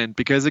good friend,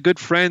 because a good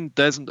friend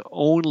doesn't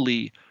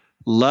only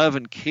love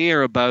and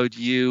care about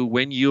you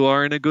when you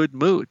are in a good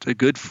mood. A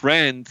good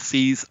friend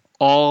sees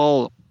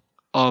all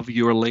of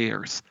your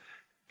layers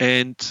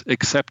and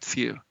accepts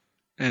you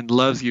and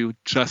loves you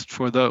just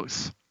for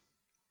those.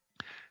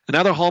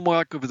 Another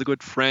hallmark of a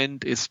good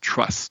friend is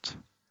trust.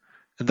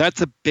 And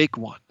that's a big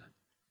one,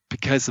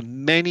 because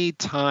many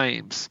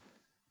times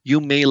you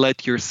may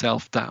let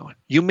yourself down.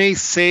 You may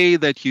say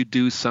that you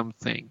do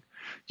something.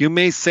 You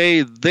may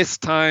say, this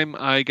time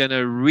I'm going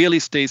to really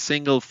stay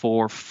single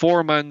for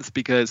 4 months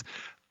because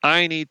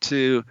I need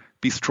to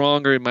be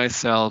stronger in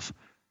myself.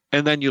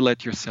 And then you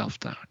let yourself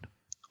down.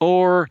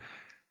 Or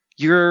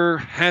you're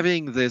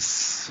having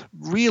this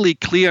really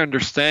clear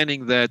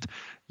understanding that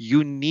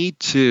you need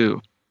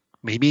to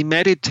maybe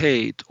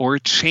meditate or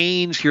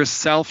change your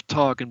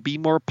self-talk and be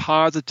more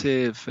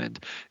positive and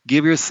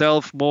give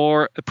yourself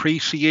more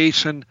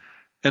appreciation.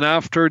 And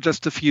after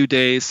just a few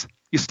days,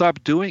 you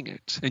stop doing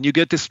it and you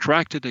get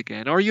distracted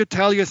again. Or you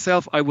tell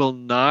yourself, I will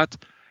not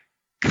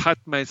cut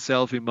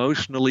myself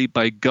emotionally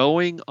by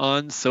going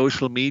on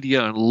social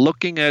media and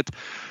looking at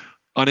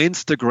on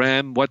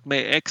Instagram what my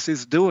ex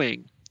is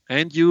doing.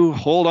 And you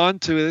hold on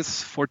to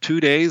this for 2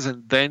 days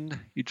and then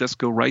you just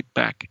go right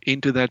back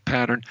into that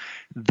pattern.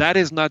 That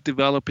is not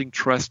developing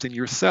trust in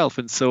yourself.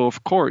 And so,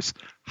 of course,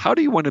 how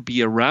do you want to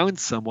be around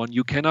someone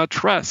you cannot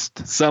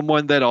trust?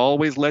 Someone that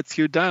always lets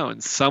you down?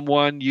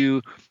 Someone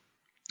you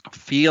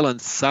feel on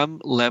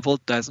some level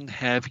doesn't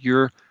have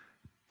your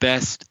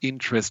best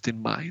interest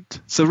in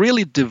mind? So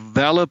really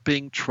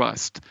developing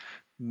trust,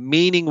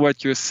 meaning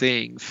what you're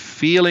saying,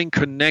 feeling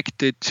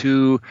connected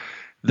to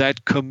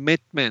that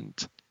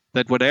commitment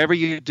that whatever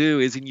you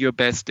do is in your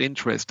best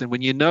interest. And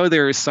when you know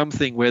there is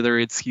something, whether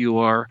it's you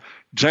are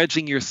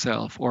judging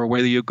yourself or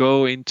whether you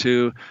go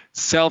into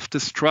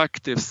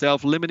self-destructive,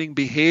 self-limiting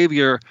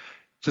behavior,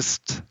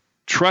 just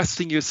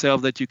trusting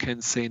yourself that you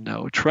can say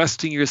no,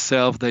 trusting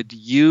yourself that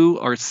you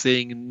are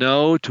saying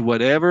no to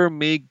whatever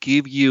may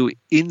give you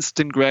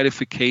instant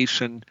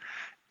gratification,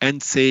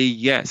 and say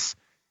yes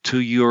to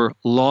your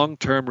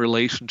long-term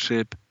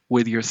relationship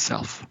with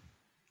yourself.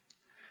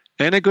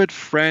 And a good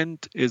friend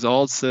is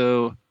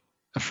also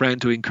a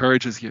friend who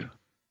encourages you,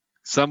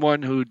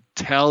 someone who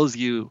tells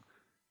you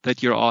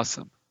that you're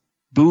awesome,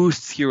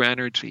 boosts your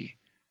energy,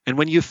 and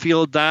when you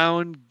feel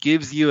down,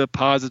 gives you a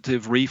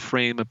positive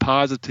reframe, a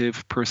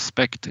positive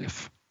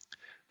perspective.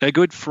 A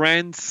good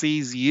friend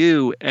sees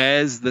you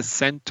as the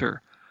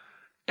center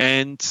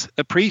and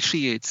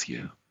appreciates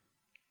you.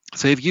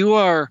 So if you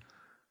are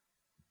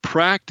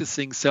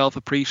practicing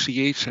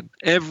self-appreciation,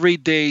 every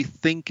day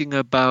thinking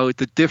about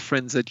the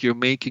difference that you're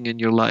making in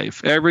your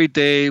life, every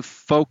day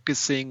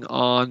focusing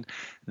on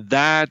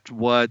that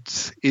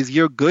what is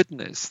your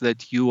goodness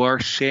that you are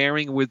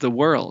sharing with the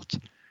world,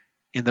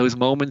 in those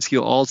moments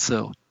you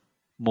also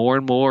more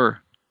and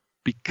more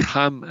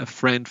become a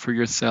friend for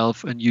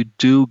yourself, and you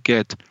do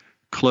get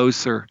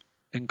closer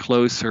and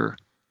closer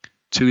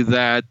to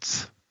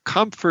that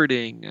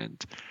comforting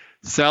and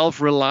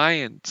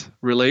self-reliant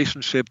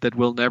relationship that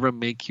will never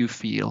make you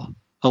feel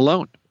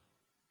alone.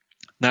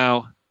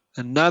 Now,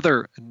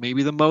 another and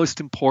maybe the most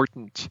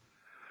important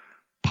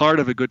part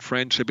of a good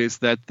friendship is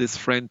that this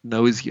friend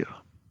knows you.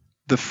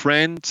 The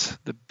friend,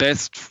 the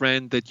best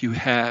friend that you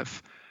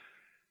have,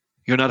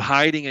 you're not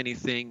hiding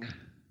anything,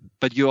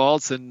 but you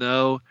also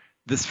know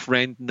this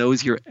friend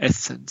knows your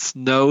essence,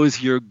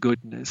 knows your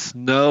goodness,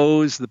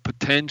 knows the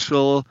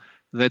potential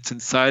that's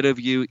inside of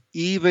you,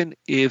 even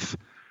if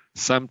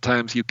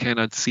sometimes you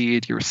cannot see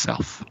it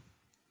yourself.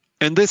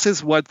 And this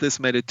is what this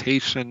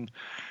meditation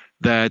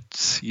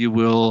that you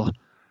will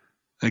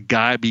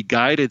be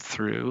guided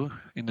through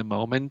in a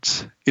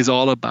moment is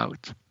all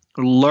about.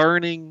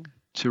 Learning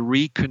to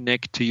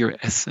reconnect to your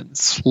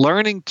essence,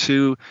 learning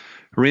to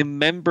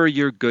remember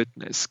your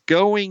goodness,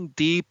 going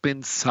deep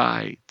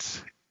inside,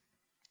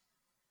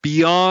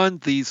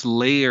 beyond these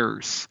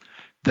layers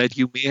that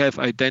you may have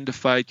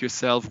identified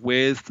yourself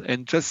with,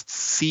 and just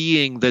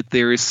seeing that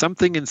there is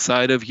something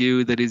inside of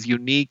you that is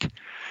unique,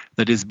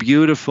 that is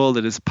beautiful,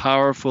 that is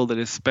powerful, that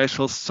is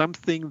special,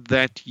 something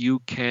that you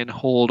can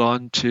hold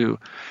on to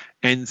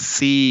and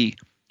see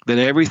that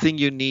everything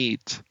you need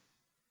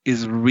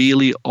is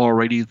really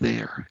already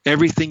there.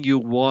 Everything you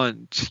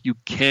want, you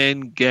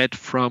can get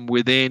from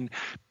within.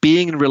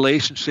 Being in a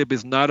relationship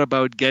is not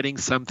about getting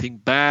something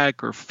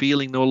back or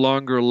feeling no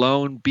longer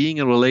alone. Being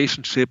in a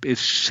relationship is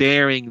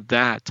sharing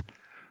that,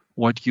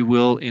 what you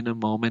will in a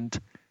moment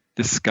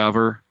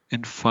discover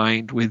and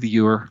find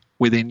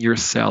within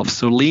yourself.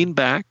 So lean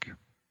back.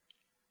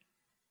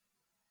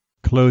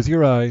 Close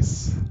your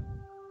eyes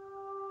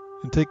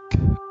and take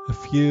a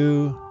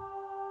few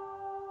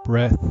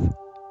breaths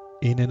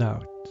in and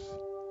out.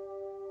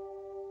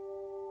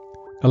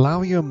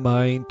 Allow your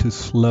mind to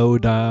slow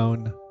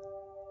down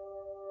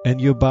and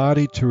your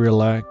body to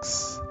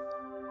relax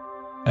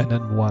and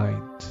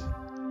unwind.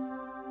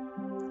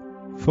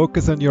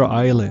 Focus on your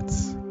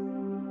eyelids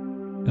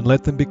and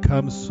let them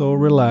become so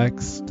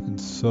relaxed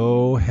and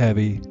so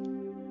heavy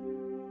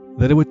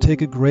that it would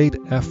take a great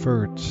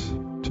effort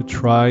to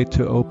try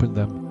to open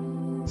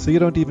them, so you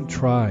don't even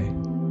try.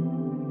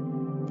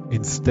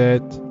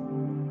 Instead,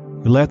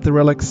 you let the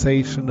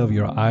relaxation of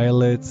your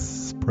eyelids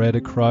spread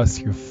across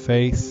your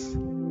face,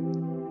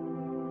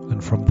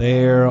 and from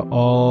there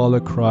all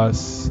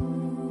across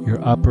your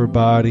upper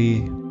body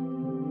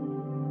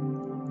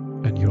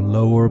and your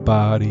lower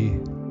body,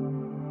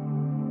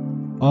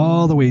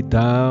 all the way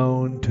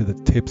down to the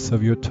tips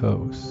of your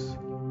toes.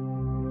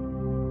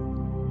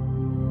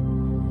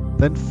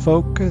 Then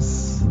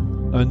focus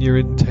on your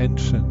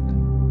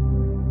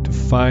intention to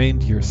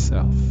find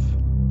yourself,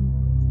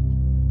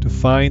 to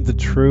find the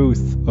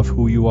truth of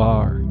who you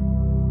are,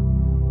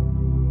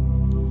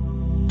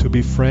 to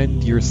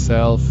befriend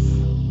yourself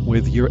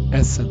with your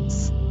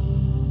essence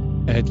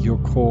at your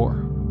core,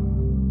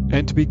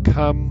 and to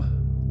become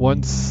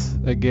once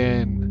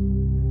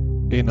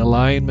again in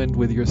alignment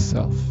with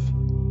yourself,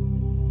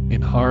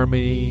 in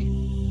harmony,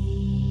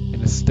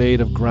 in a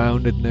state of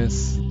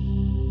groundedness,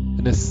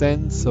 in a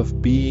sense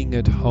of being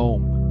at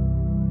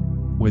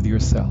home with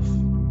yourself.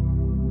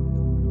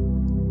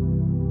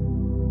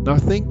 Now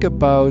think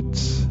about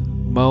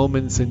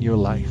moments in your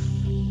life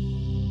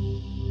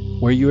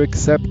where you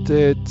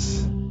accepted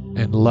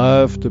and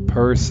loved a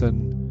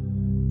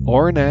person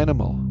or an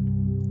animal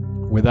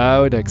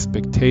without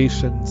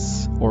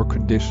expectations or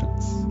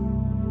conditions.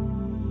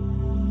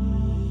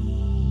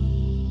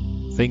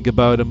 Think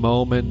about a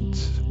moment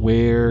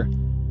where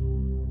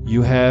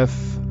you have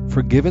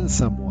forgiven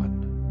someone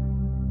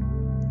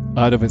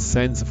out of a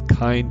sense of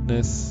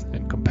kindness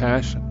and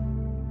compassion.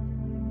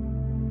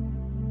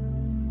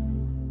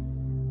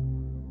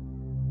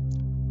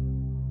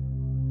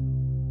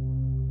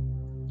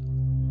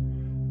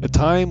 A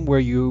time where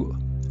you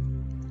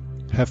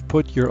have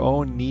put your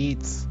own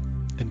needs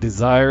and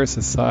desires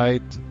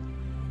aside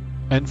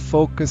and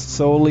focused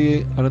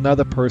solely on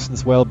another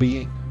person's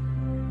well-being.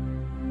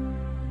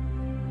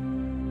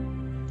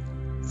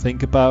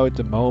 Think about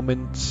a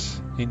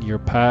moment in your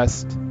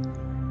past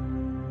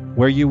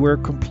where you were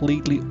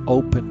completely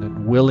open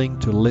and willing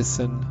to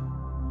listen,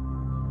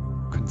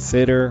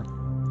 consider,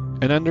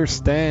 and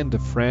understand a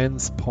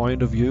friend's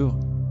point of view.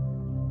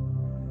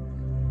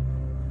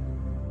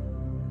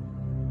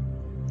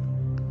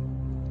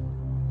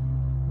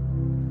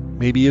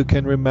 Maybe you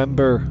can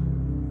remember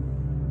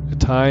a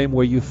time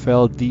where you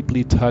felt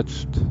deeply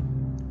touched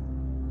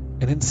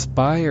and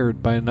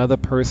inspired by another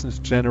person's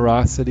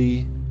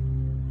generosity,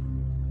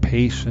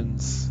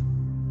 patience,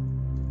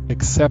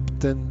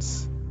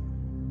 acceptance,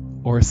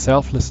 or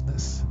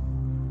selflessness.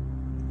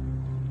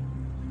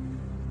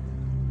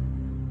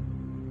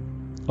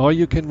 Or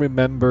you can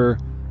remember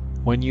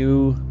when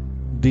you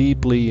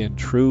deeply and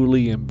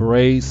truly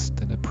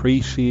embraced and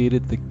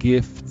appreciated the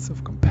gifts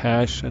of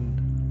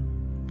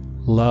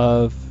compassion,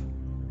 love,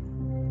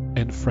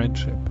 and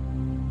friendship.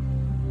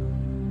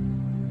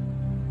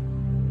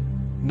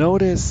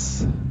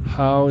 Notice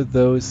how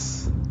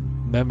those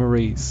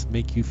memories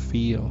make you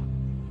feel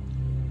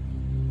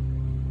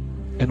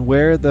and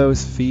where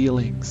those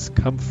feelings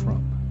come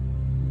from,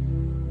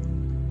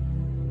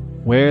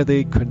 where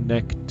they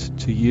connect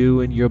to you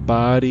and your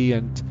body,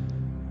 and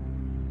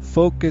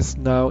focus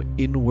now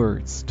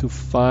inwards to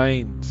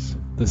find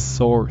the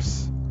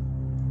source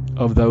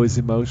of those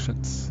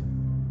emotions,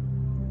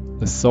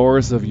 the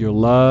source of your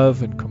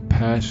love and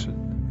compassion.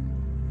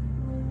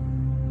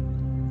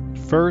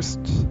 First,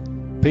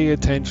 pay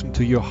attention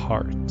to your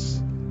heart,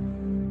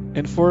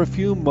 and for a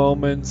few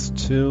moments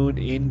tune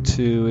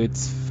into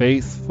its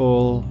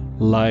faithful,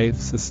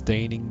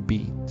 life-sustaining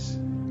beat.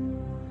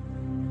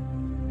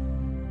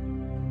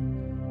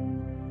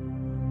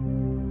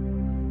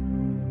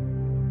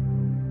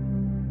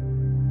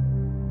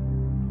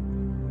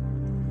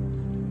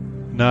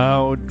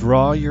 Now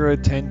draw your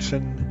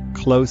attention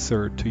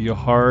closer to your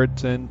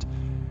heart and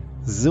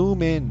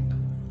zoom in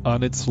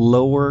on its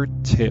lower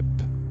tip.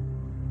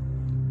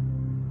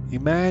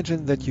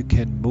 Imagine that you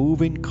can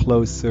move in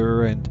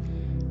closer and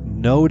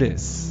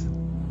notice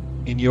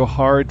in your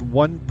heart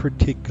one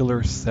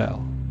particular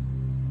cell.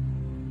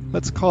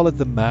 Let's call it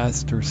the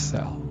master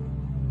cell.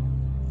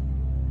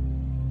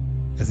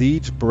 As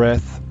each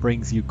breath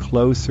brings you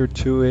closer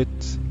to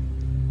it,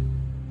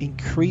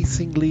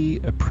 increasingly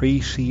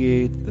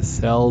appreciate the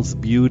cell's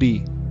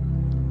beauty,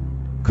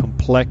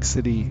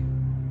 complexity,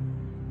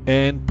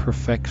 and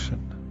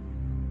perfection.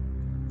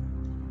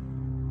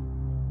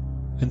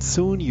 And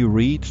soon you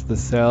reach the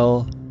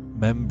cell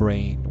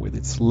membrane with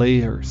its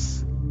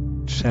layers,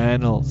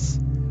 channels,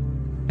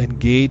 and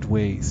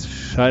gateways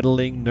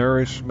shuttling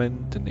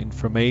nourishment and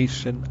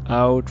information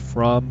out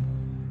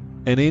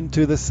from and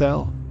into the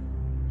cell.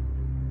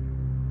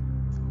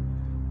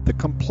 The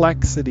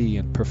complexity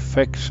and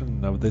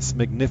perfection of this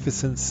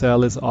magnificent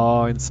cell is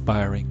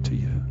awe-inspiring to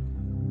you.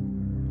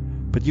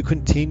 But you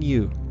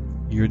continue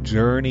your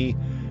journey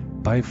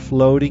by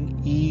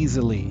floating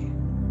easily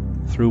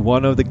through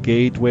one of the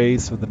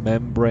gateways of the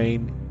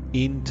membrane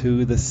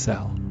into the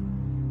cell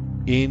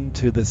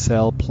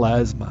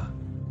plasma.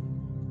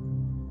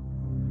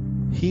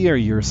 Here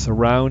you're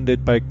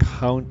surrounded by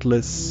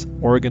countless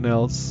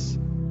organelles,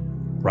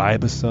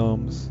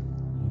 ribosomes,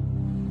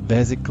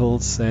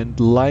 vesicles, and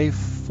life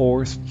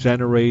force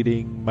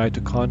generating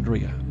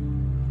mitochondria.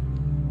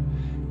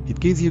 It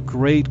gives you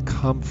great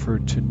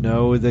comfort to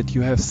know that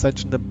you have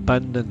such an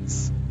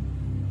abundance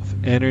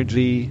of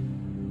energy,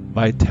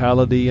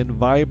 vitality, and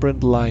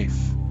vibrant life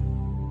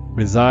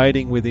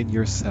residing within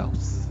your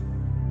cells.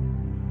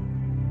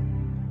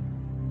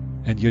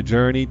 And your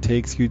journey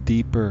takes you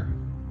deeper,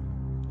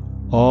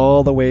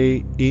 all the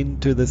way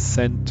into the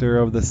center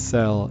of the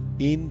cell,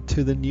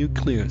 into the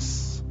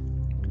nucleus,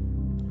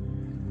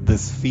 the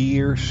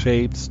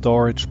sphere-shaped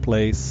storage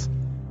place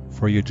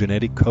for your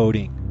genetic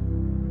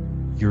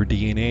coding, your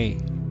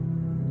DNA.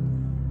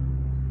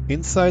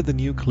 Inside the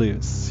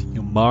nucleus,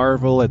 you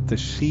marvel at the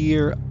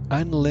sheer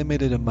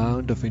unlimited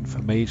amount of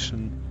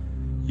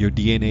information your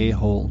DNA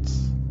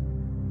holds.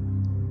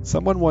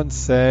 Someone once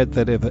said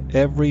that if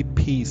every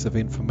piece of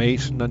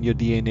information on your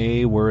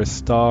DNA were a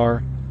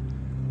star,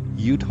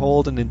 you'd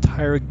hold an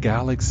entire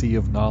galaxy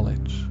of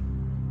knowledge.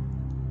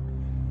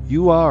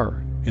 You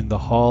are in the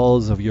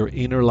halls of your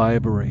inner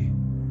library,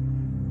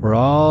 where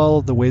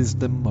all the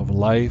wisdom of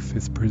life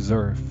is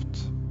preserved.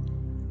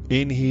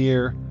 In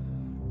here,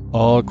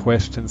 all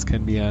questions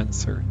can be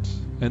answered,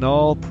 and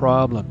all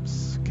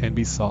problems can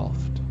be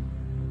solved.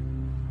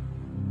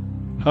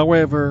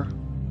 However,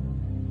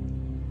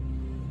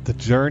 the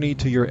journey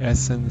to your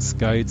essence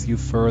guides you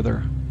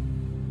further,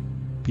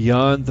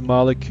 beyond the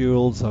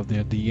molecules of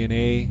the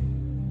DNA,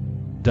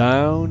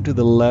 down to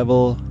the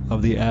level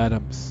of the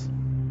atoms.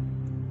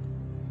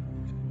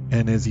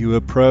 And as you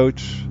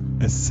approach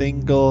a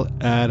single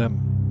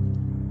atom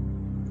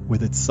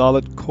with its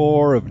solid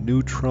core of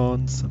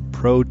neutrons and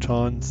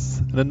protons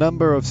and a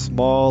number of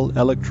small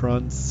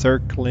electrons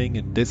circling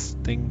in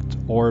distinct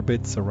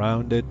orbits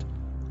around it,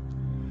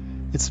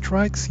 it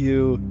strikes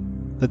you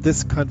that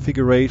this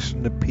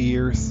configuration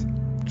appears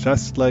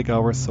just like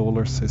our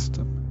solar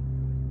system.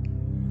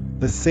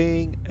 The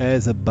saying,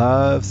 as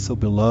above, so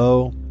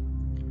below,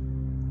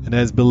 and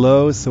as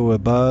below, so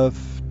above,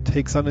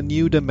 takes on a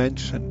new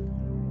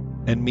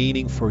dimension and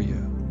meaning for you.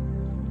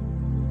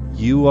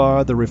 You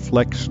are the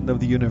reflection of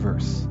the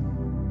universe,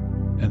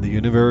 and the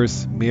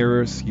universe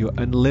mirrors your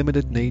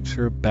unlimited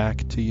nature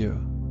back to you.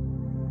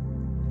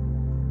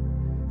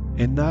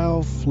 And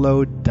now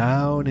flow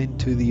down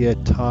into the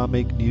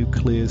atomic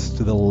nucleus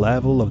to the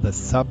level of the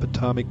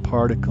subatomic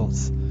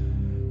particles,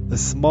 the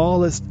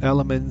smallest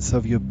elements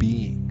of your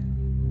being.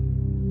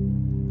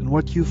 And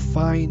what you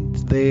find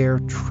there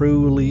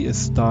truly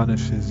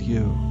astonishes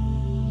you.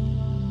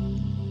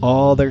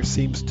 All there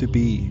seems to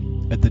be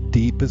at the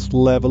deepest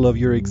level of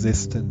your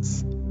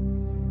existence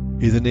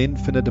is an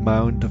infinite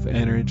amount of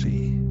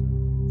energy.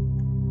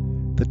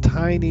 The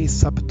tiny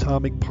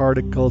subatomic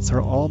particles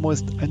are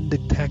almost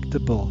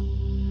undetectable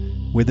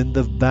within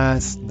the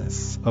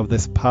vastness of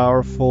this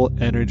powerful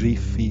energy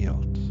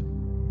field.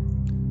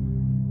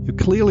 You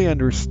clearly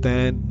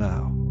understand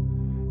now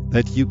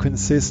that you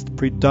consist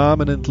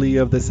predominantly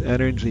of this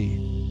energy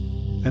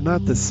and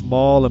not the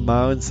small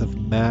amounts of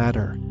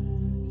matter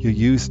you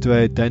used to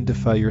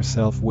identify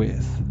yourself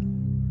with.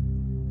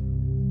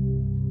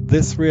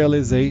 This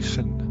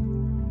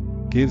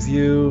realization gives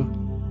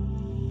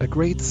you a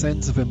great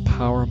sense of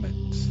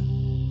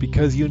empowerment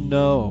because you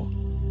know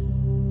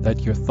that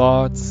your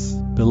thoughts,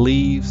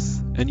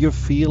 beliefs, and your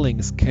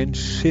feelings can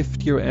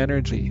shift your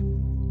energy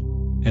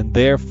and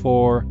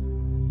therefore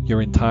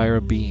your entire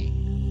being.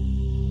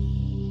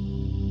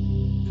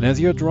 And as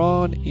you're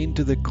drawn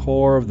into the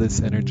core of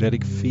this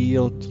energetic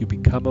field, you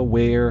become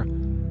aware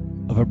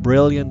of a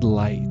brilliant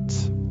light,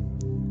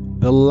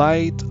 the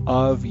light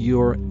of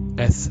your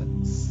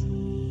essence.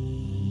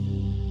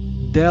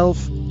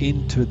 Delve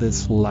into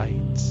this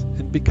light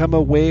and become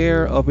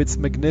aware of its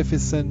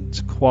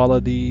magnificent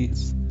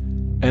qualities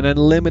and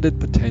unlimited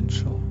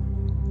potential.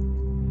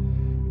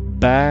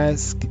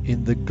 Bask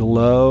in the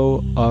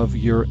glow of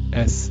your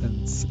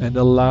essence and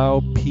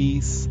allow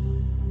peace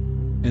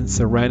and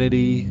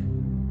serenity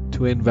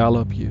to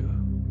envelop you.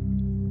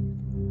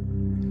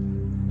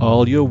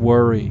 All your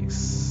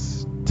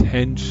worries,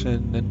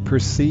 tension, and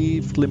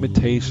perceived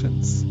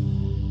limitations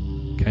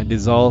can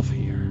dissolve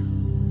here.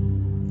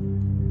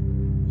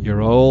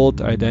 Your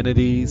old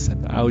identities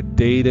and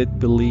outdated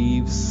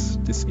beliefs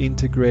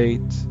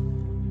disintegrate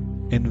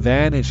and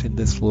vanish in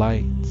this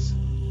light,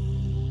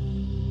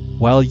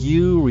 while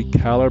you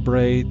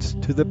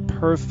recalibrate to the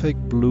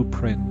perfect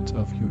blueprint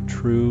of your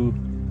true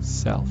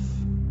self.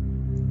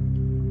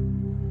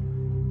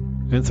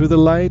 And through the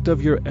light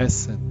of your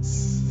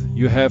essence,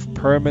 you have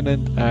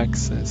permanent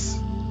access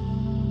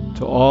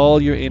to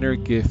all your inner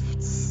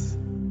gifts,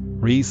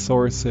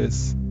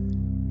 resources,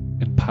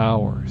 and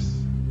powers.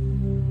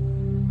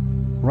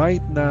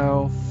 Right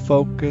now,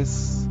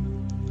 focus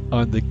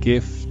on the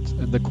gift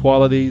and the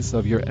qualities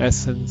of your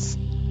essence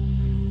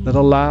that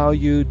allow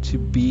you to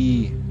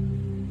be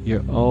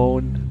your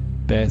own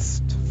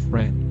best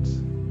friend.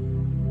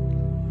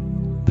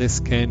 This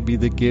can be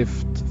the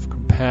gift of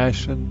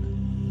compassion,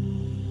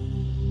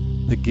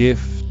 the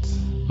gift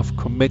of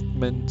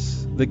commitment,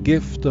 the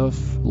gift of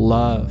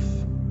love,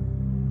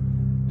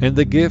 and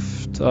the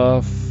gift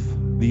of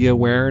the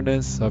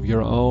awareness of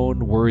your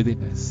own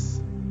worthiness.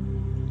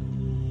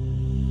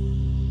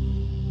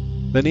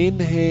 Then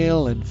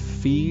inhale and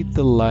feed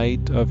the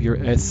light of your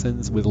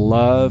essence with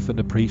love and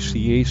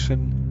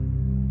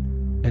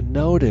appreciation, and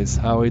notice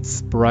how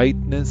its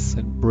brightness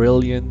and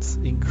brilliance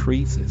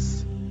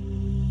increases.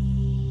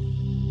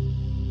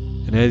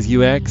 And as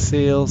you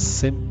exhale,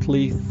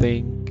 simply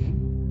think,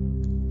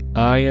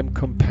 I am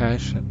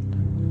compassion,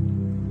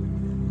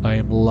 I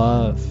am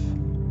love,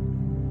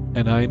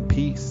 and I am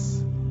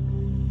peace.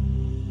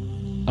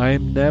 I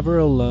am never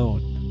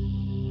alone,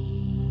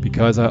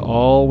 because I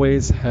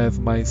always have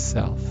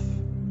myself.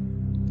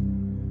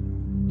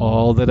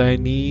 All that I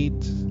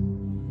need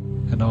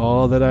and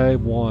all that I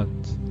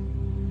want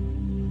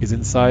is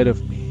inside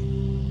of me.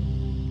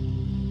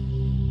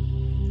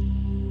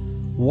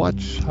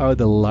 Watch how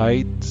the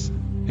light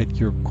at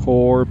your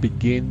core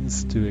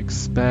begins to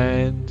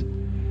expand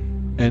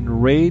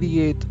and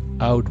radiate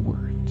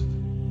outward.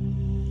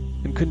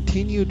 And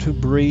continue to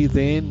breathe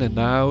in and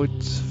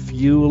out,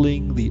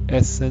 fueling the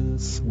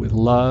essence with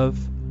love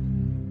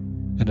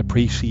and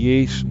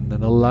appreciation,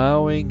 and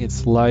allowing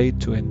its light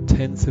to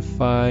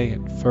intensify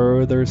and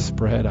further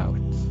spread out.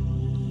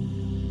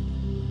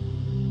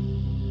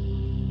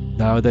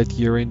 Now that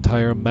your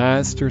entire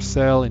master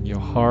cell in your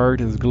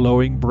heart is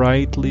glowing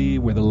brightly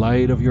with the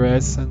light of your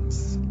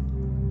essence,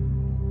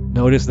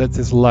 notice that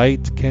this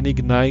light can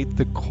ignite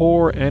the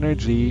core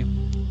energy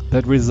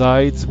that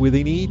resides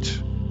within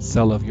each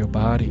cell of your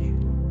body.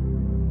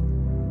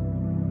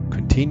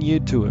 Continue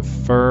to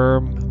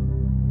affirm,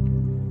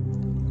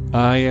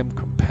 I am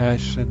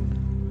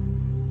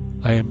compassion,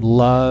 I am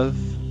love,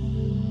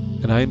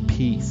 and I am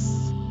peace.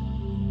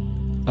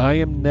 I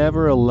am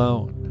never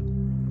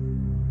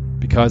alone,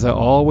 because I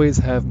always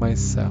have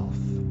myself.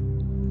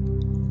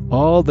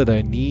 All that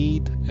I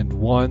need and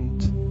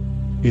want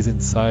is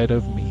inside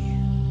of me.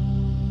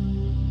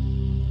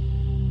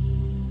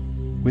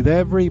 With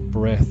every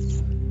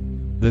breath,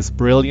 this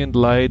brilliant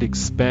light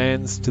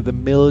expands to the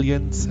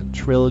millions and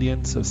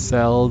trillions of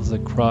cells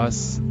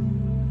across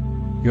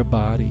your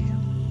body.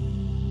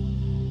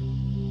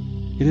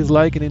 It is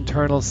like an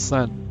internal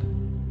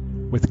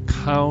sun with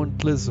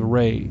countless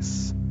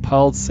rays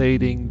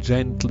pulsating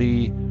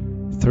gently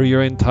through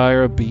your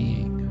entire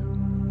being.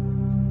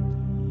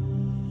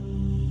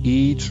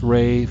 Each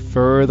ray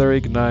further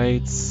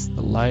ignites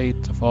the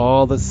light of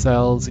all the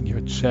cells in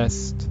your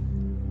chest,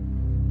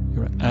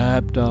 your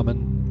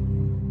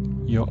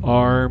abdomen, your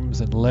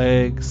arms and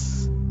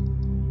legs,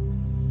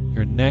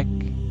 your neck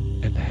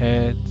and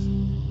head.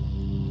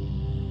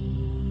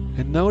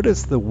 And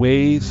notice the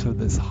waves of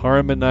this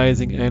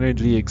harmonizing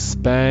energy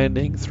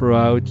expanding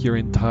throughout your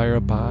entire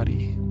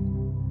body.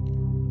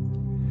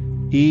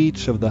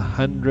 Each of the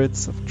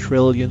hundreds of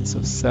trillions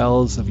of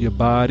cells of your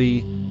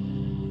body,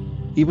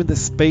 even the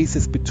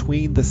spaces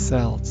between the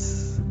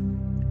cells,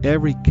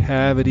 every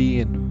cavity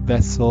and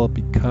vessel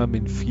become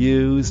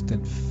infused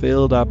and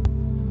filled up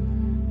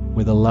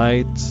with the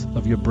light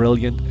of your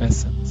brilliant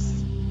essence.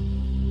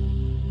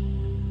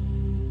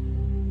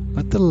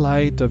 Let the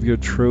light of your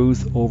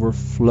truth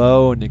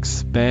overflow and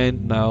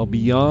expand now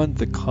beyond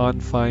the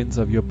confines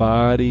of your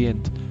body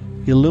and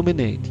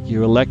illuminate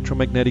your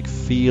electromagnetic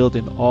field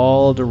in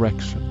all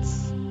directions.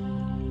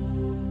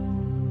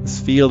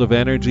 This field of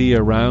energy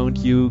around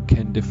you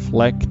can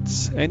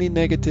deflect any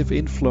negative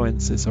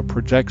influences or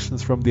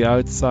projections from the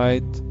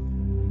outside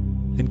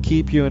and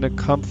keep you in a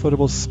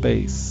comfortable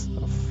space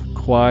of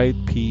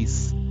quiet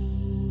peace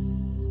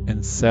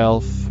and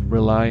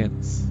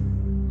self-reliance.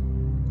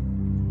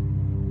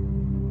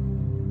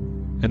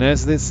 And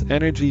as this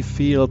energy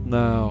field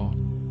now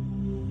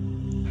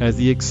has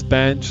the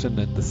expansion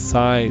and the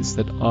size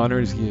that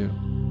honors you,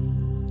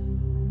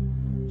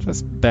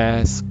 just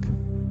bask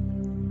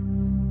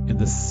in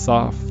the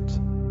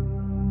soft,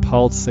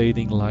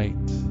 pulsating light,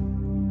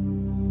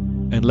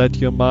 and let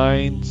your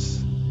mind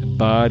and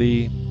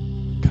body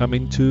come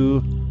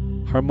into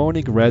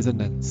harmonic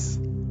resonance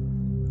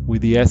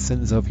with the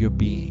essence of your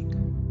being.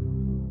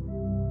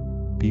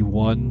 Be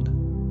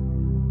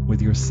one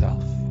with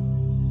yourself.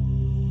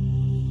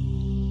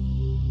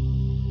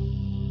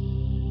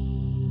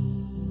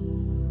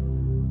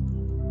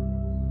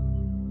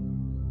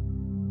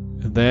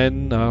 And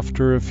then,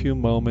 after a few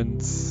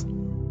moments,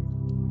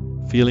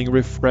 feeling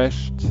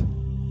refreshed,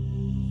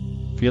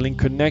 feeling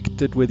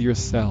connected with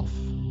yourself,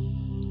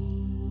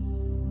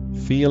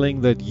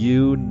 feeling that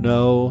you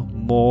know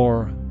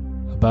more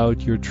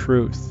about your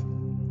truth,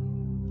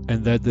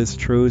 and that this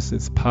truth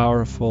is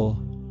powerful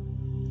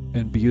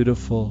and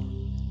beautiful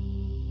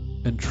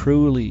and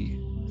truly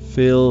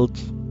filled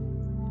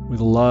with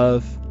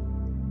love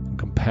and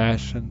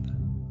compassion,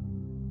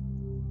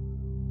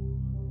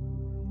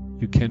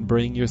 you can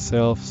bring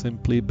yourself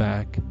simply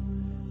back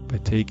by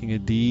taking a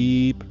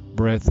deep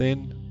breath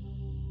in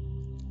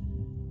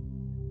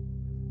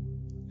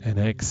and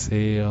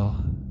exhale.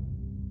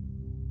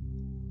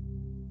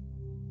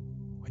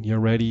 When you're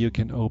ready, you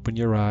can open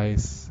your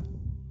eyes.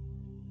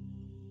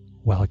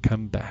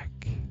 Welcome back.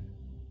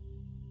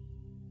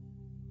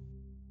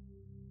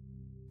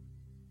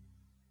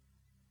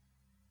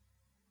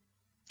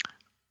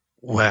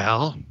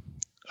 Well,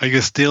 are you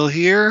still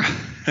here?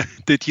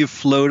 Did you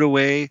float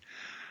away?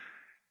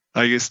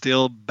 Are you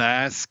still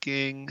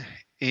basking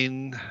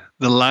in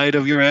the light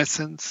of your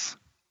essence?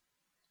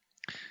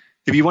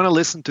 If you want to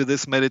listen to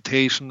this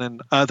meditation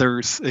and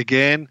others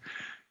again,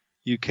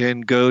 you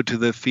can go to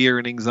the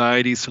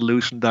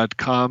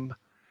fearandanxietysolution.com,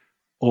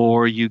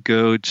 or you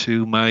go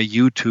to my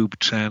YouTube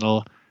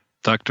channel,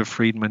 Dr.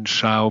 Friedemann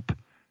Schaub,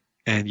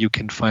 and you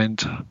can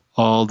find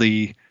all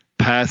the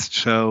past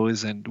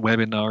shows and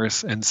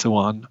webinars and so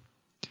on.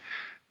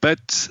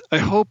 But I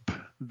hope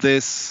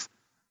this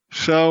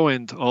show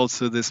and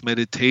also this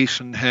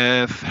meditation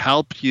have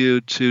helped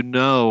you to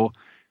know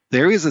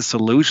there is a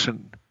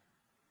solution,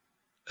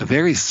 a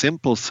very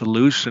simple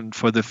solution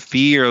for the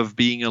fear of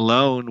being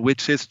alone,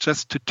 which is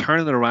just to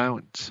turn it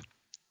around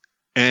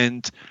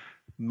and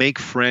make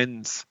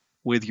friends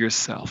with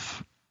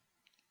yourself.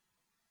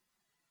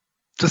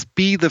 Just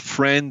be the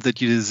friend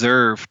that you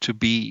deserve to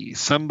be,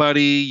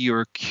 somebody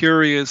you're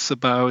curious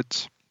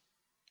about,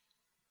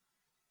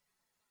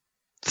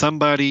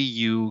 somebody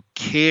you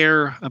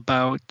care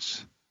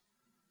about.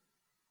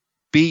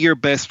 Be your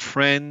best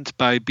friend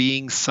by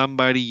being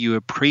somebody you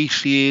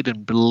appreciate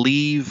and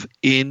believe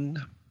in.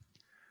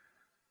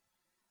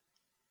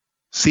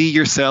 See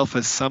yourself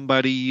as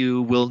somebody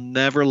you will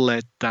never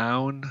let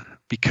down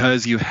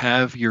because you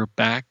have your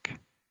back.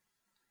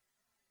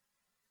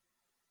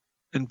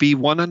 And be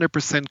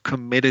 100%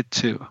 committed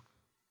to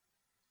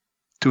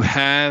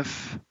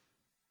have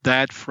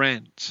that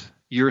friend,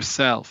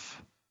 yourself.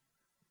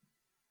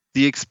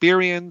 The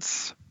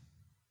experience,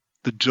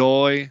 the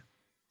joy,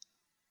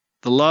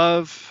 the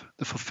love,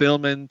 the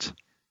fulfillment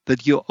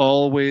that you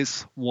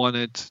always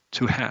wanted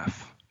to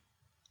have.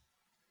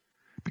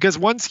 Because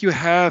once you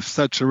have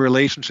such a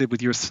relationship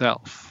with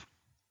yourself,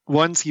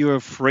 once you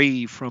are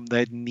free from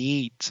that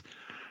need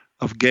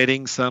of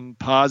getting some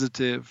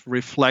positive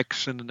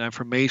reflection and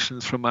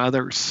affirmations from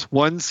others.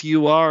 Once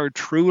you are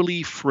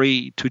truly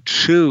free to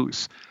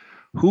choose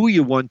who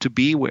you want to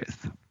be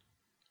with,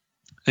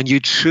 and you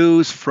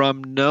choose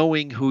from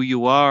knowing who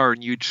you are,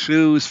 and you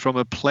choose from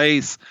a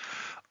place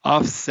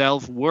of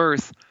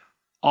self-worth,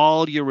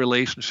 all your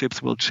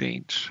relationships will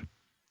change.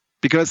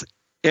 Because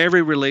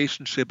every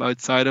relationship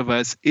outside of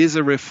us is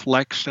a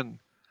reflection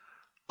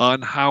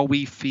on how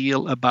we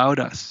feel about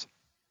us.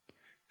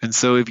 And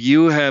so if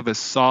you have a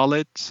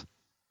solid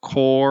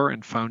core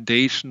and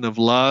foundation of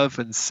love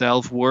and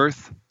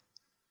self-worth,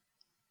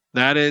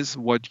 that is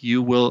what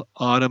you will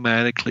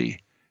automatically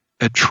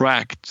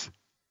attract.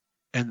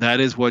 And that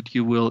is what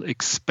you will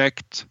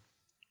expect.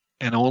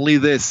 And only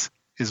this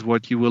is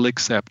what you will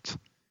accept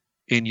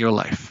in your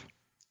life.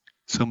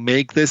 So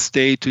make this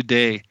day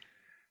today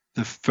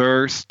the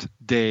first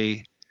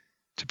day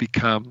to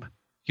become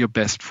your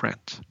best friend.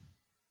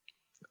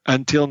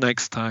 Until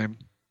next time,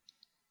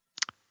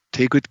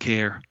 take good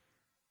care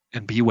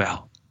and be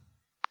well.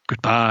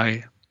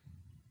 Goodbye.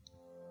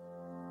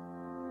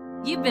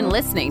 You've been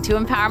listening to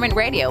Empowerment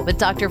Radio with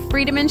Dr.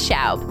 Friedemann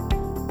Schaub.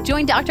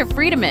 Join Dr.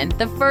 Friedemann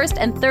the first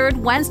and third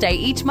Wednesday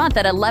each month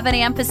at 11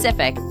 a.m.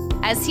 Pacific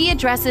as he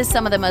addresses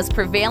some of the most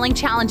prevailing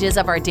challenges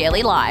of our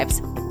daily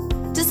lives.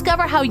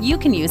 Discover how you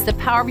can use the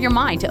power of your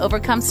mind to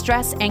overcome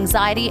stress,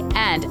 anxiety,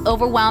 and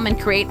overwhelm and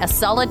create a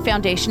solid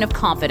foundation of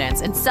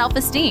confidence and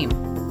self-esteem.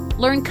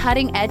 Learn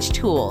cutting-edge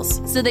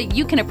tools so that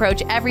you can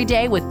approach every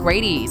day with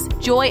great ease,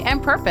 joy,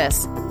 and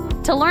purpose.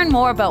 To learn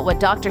more about what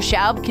Dr.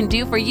 Schaub can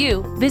do for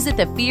you, visit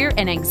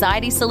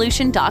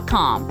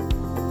thefearandanxietysolution.com.